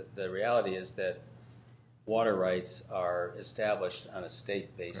 the reality is that water rights are established on a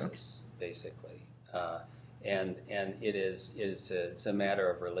state basis, basically, and it's a matter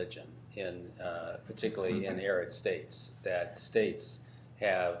of religion, particularly in arid states, that states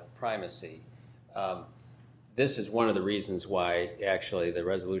have primacy. This is one of the reasons why actually the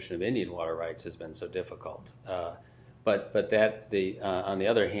resolution of Indian water rights has been so difficult. But on the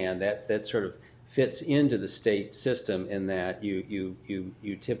other hand, that sort of fits into the state system in that you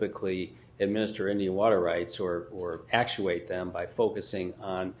typically administer Indian water rights or actuate them by focusing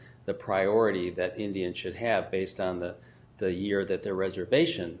on the priority that Indians should have based on the year that their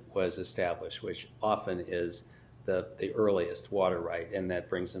reservation was established, which often is the earliest water right, and that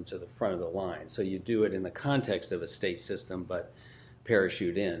brings them to the front of the line. So you do it in the context of a state system, but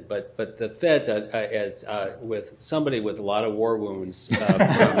parachute in. But the feds, with somebody with a lot of war wounds,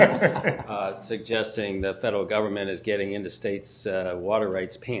 suggesting the federal government is getting into states' water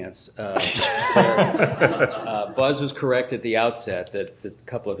rights pants. Buzz was correct at the outset that a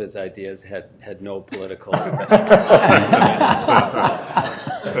couple of his ideas had no political.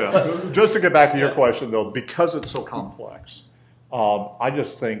 Just to get back to your question, though, because it's so complex, I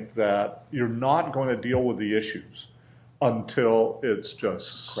just think that you're not going to deal with the issues until it's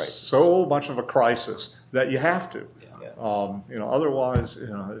just so much of a crisis that you have to. Otherwise,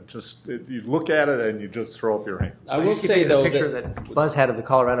 you look at it and you just throw up your hands. I will say though, the picture that Buzz had of the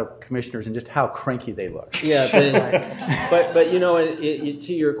Colorado commissioners and just how cranky they look. Yeah, but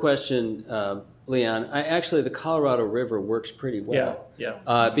to your question, Leon, actually the Colorado River works pretty well.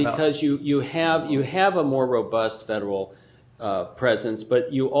 Because you have a more robust federal presence,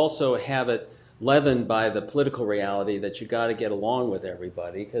 but you also have it leavened by the political reality that you got to get along with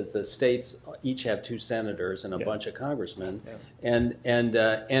everybody, because the states each have 2 senators and a bunch of congressmen, and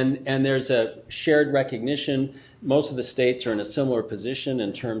there's a shared recognition. Most of the states are in a similar position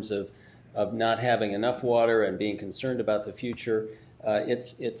in terms of not having enough water and being concerned about the future.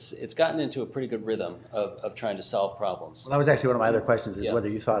 It's gotten into a pretty good rhythm of trying to solve problems. Well, that was actually one of my other questions, is whether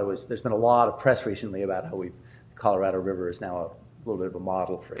you thought it was. There's been a lot of press recently about how the Colorado River is now a little bit of a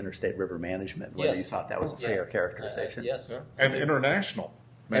model for interstate river management. Whether you thought that was a fair characterization. Yes. And international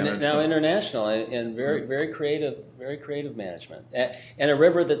management. And now international and very creative management. And a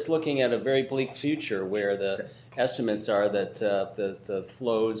river that's looking at a very bleak future, where the estimates are that the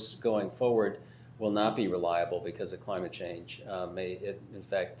flows going forward will not be reliable because of climate change.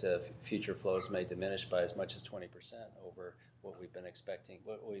 Future flows may diminish by as much as 20% over what we've been expecting,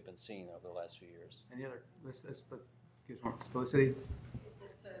 what we've been seeing over the last few years. Any other? Let's give more publicity.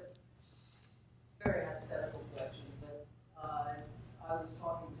 It's a very hypothetical question, but I was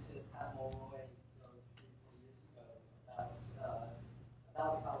talking to Pat Mulroy 3 or 4 years ago about the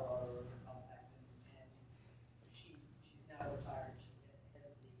Colorado River Compact, and she's now retired. She's head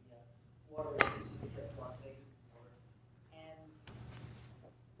of the water agency that gets Las Vegas' water. And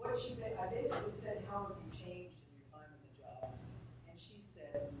I basically said, how have you changed in your time in the job? And she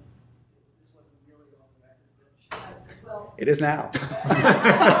said, this wasn't really on the record, but she said, well, it is now. She's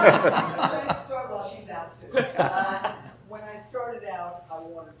out too. When I started out, I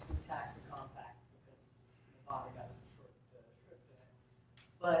wanted to attack the compact because Nevada got some short shrift in it.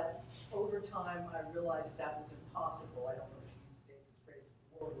 But over time, I realized that was impossible. I don't know if she used David's phrase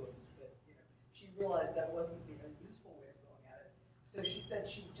war wounds, but she realized that wasn't a useful way of going at it. So she said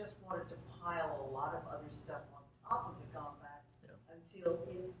she just wanted to pile a lot of other stuff on top of the compact until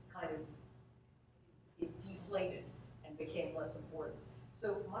it kind of deflated and became less important.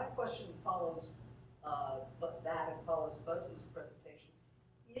 So my question follows that and follows Buzz's presentation.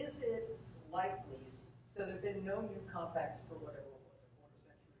 Is it likely, so there have been no new compacts for whatever it was, a quarter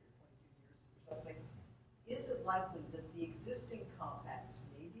century or 22 years or something, is it likely that the existing compacts,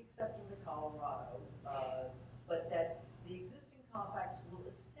 maybe except in the Colorado, but that the existing compacts will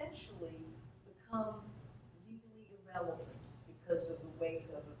essentially become legally irrelevant because of the weight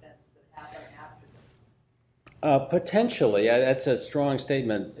of events that happen after them? Potentially, that's a strong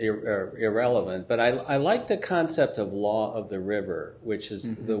statement, irrelevant, but I like the concept of law of the river, which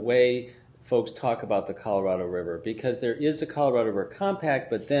is the way folks talk about the Colorado River, because there is a Colorado River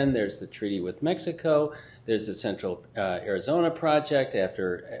Compact, but then there's the treaty with Mexico, there's the Central Arizona Project,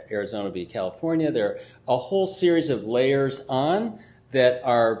 after Arizona be California. There are a whole series of layers on that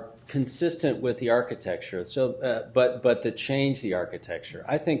are consistent with the architecture, but that change the architecture.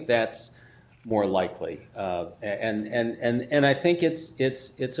 I think that's more likely, and I think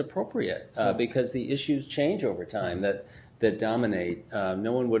it's appropriate because the issues change over time that dominate.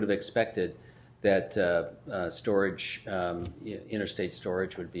 No one would have expected that storage, interstate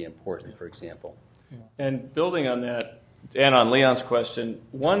storage, would be important, for example. And building on that, and on Leon's question,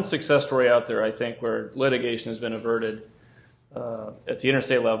 one success story out there, I think, where litigation has been averted at the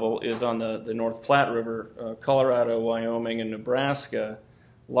interstate level is on the North Platte River, Colorado, Wyoming, and Nebraska,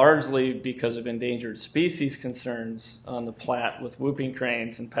 largely because of endangered species concerns on the Platte with whooping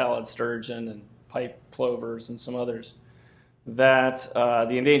cranes and pallid sturgeon and pipe plovers and some others, that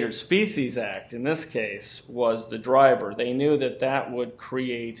the Endangered Species Act, in this case, was the driver. They knew that would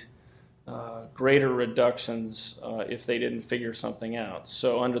create greater reductions if they didn't figure something out.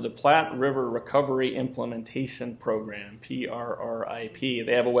 So under the Platte River Recovery Implementation Program, PRRIP,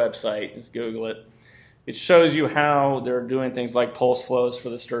 they have a website, just Google it. It shows you how they're doing things like pulse flows for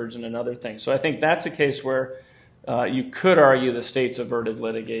the sturgeon and other things. So I think that's a case where you could argue the states averted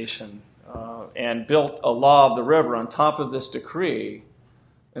litigation and built a law of the river on top of this decree,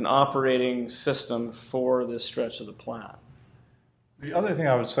 an operating system for this stretch of the Platte. The other thing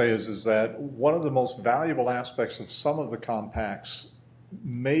I would say is that one of the most valuable aspects of some of the compacts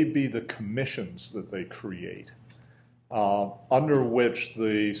may be the commissions that they create, under which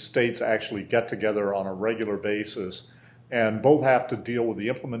the states actually get together on a regular basis And both have to deal with the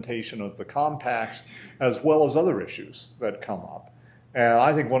implementation of the compacts as well as other issues that come up. And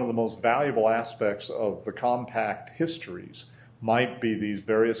I think one of the most valuable aspects of the compact histories might be these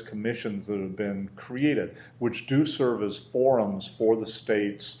various commissions that have been created, which do serve as forums for the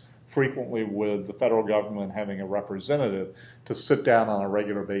states, frequently with the federal government having a representative to sit down on a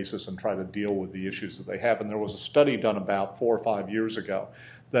regular basis and try to deal with the issues that they have. And there was a study done about 4 or 5 years ago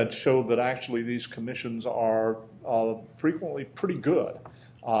that showed that actually these commissions are frequently pretty good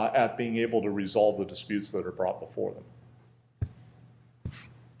at being able to resolve the disputes that are brought before them.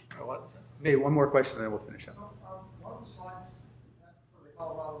 Maybe one more question, and then we'll finish up. So, one of the slides for the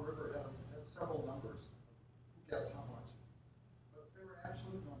Colorado River had several numbers. Who guessed how much? But they were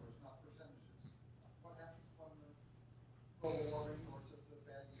absolute numbers, not percentages. What happens when the global warming or just a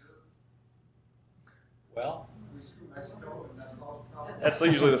bad year? Well, We screw Mexico, and that's all the problem. That's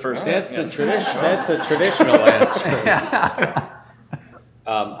usually the first. that's thing. that's the traditional answer.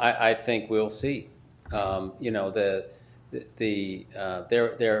 I think we'll see. The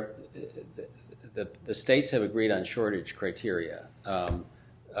states have agreed on shortage criteria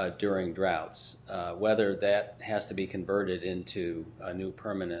during droughts. Whether that has to be converted into a new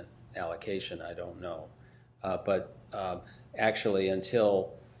permanent allocation, I don't know. But actually,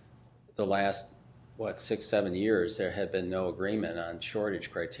 until the last 6-7 years, there had been no agreement on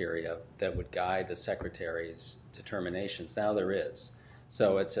shortage criteria that would guide the secretary's determinations. Now there is.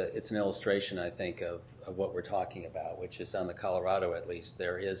 So it's an illustration, I think, of what we're talking about, which is on the Colorado, at least,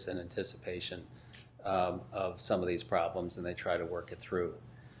 there is an anticipation of some of these problems, and they try to work it through.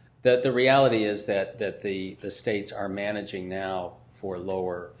 The reality is that the states are managing now for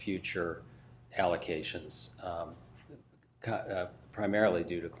lower future allocations, primarily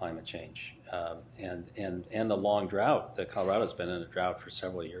due to climate change and the long drought. The Colorado's been in a drought for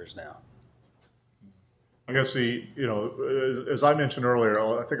several years now. I guess as I mentioned earlier,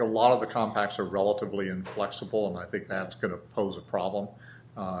 I think a lot of the compacts are relatively inflexible, and I think that's going to pose a problem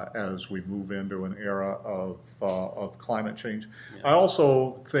as we move into an era of climate change. Yeah. I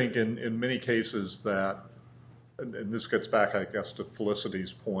also think in many cases that, and this gets back, I guess, to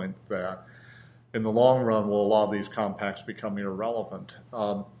Felicity's point, that in the long run, will a lot of these compacts become irrelevant?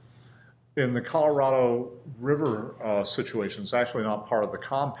 In the Colorado River situation, it's actually not part of the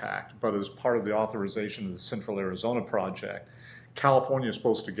compact, but as part of the authorization of the Central Arizona Project, California is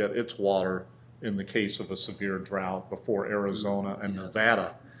supposed to get its water in the case of a severe drought before Arizona and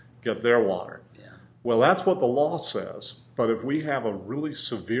Nevada get their water. Yeah. Well, that's what the law says, but if we have a really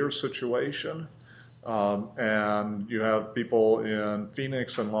severe situation and you have people in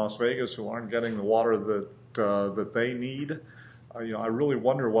Phoenix and Las Vegas who aren't getting the water that they need, I really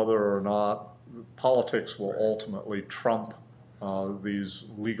wonder whether or not politics will ultimately trump these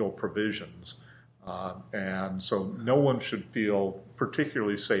legal provisions. And so no one should feel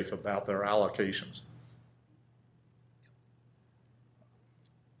particularly safe about their allocations.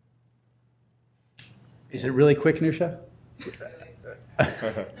 Is it really quick, Nusha?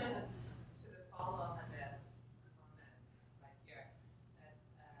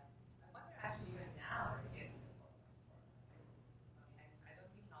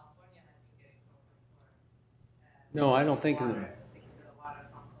 No, I don't think. These numbers are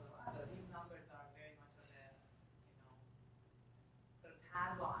very much of a, sort of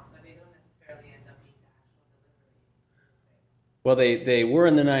tagline, but they don't necessarily end up being the actual delivery. Well, they were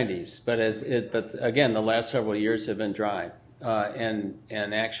in the 90s, but again, the last several years have been dry, and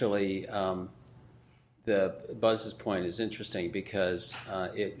actually, the Buzz's point is interesting because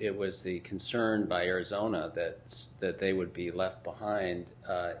it was the concern by Arizona that they would be left behind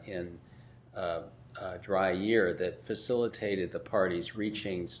in a dry year that facilitated the parties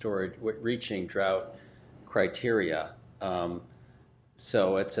reaching drought criteria.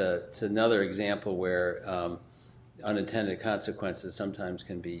 So it's another example where unintended consequences sometimes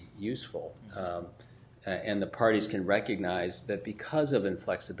can be useful, and the parties can recognize that because of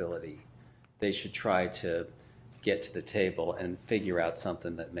inflexibility, they should try to get to the table and figure out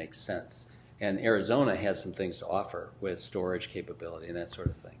something that makes sense. And Arizona has some things to offer with storage capability and that sort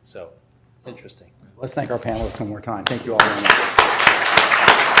of thing. So, interesting. Let's thank our panelists one more time. Thank you all very much.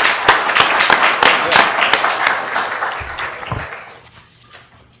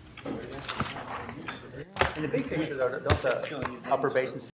 In the big picture, though, don't the upper basins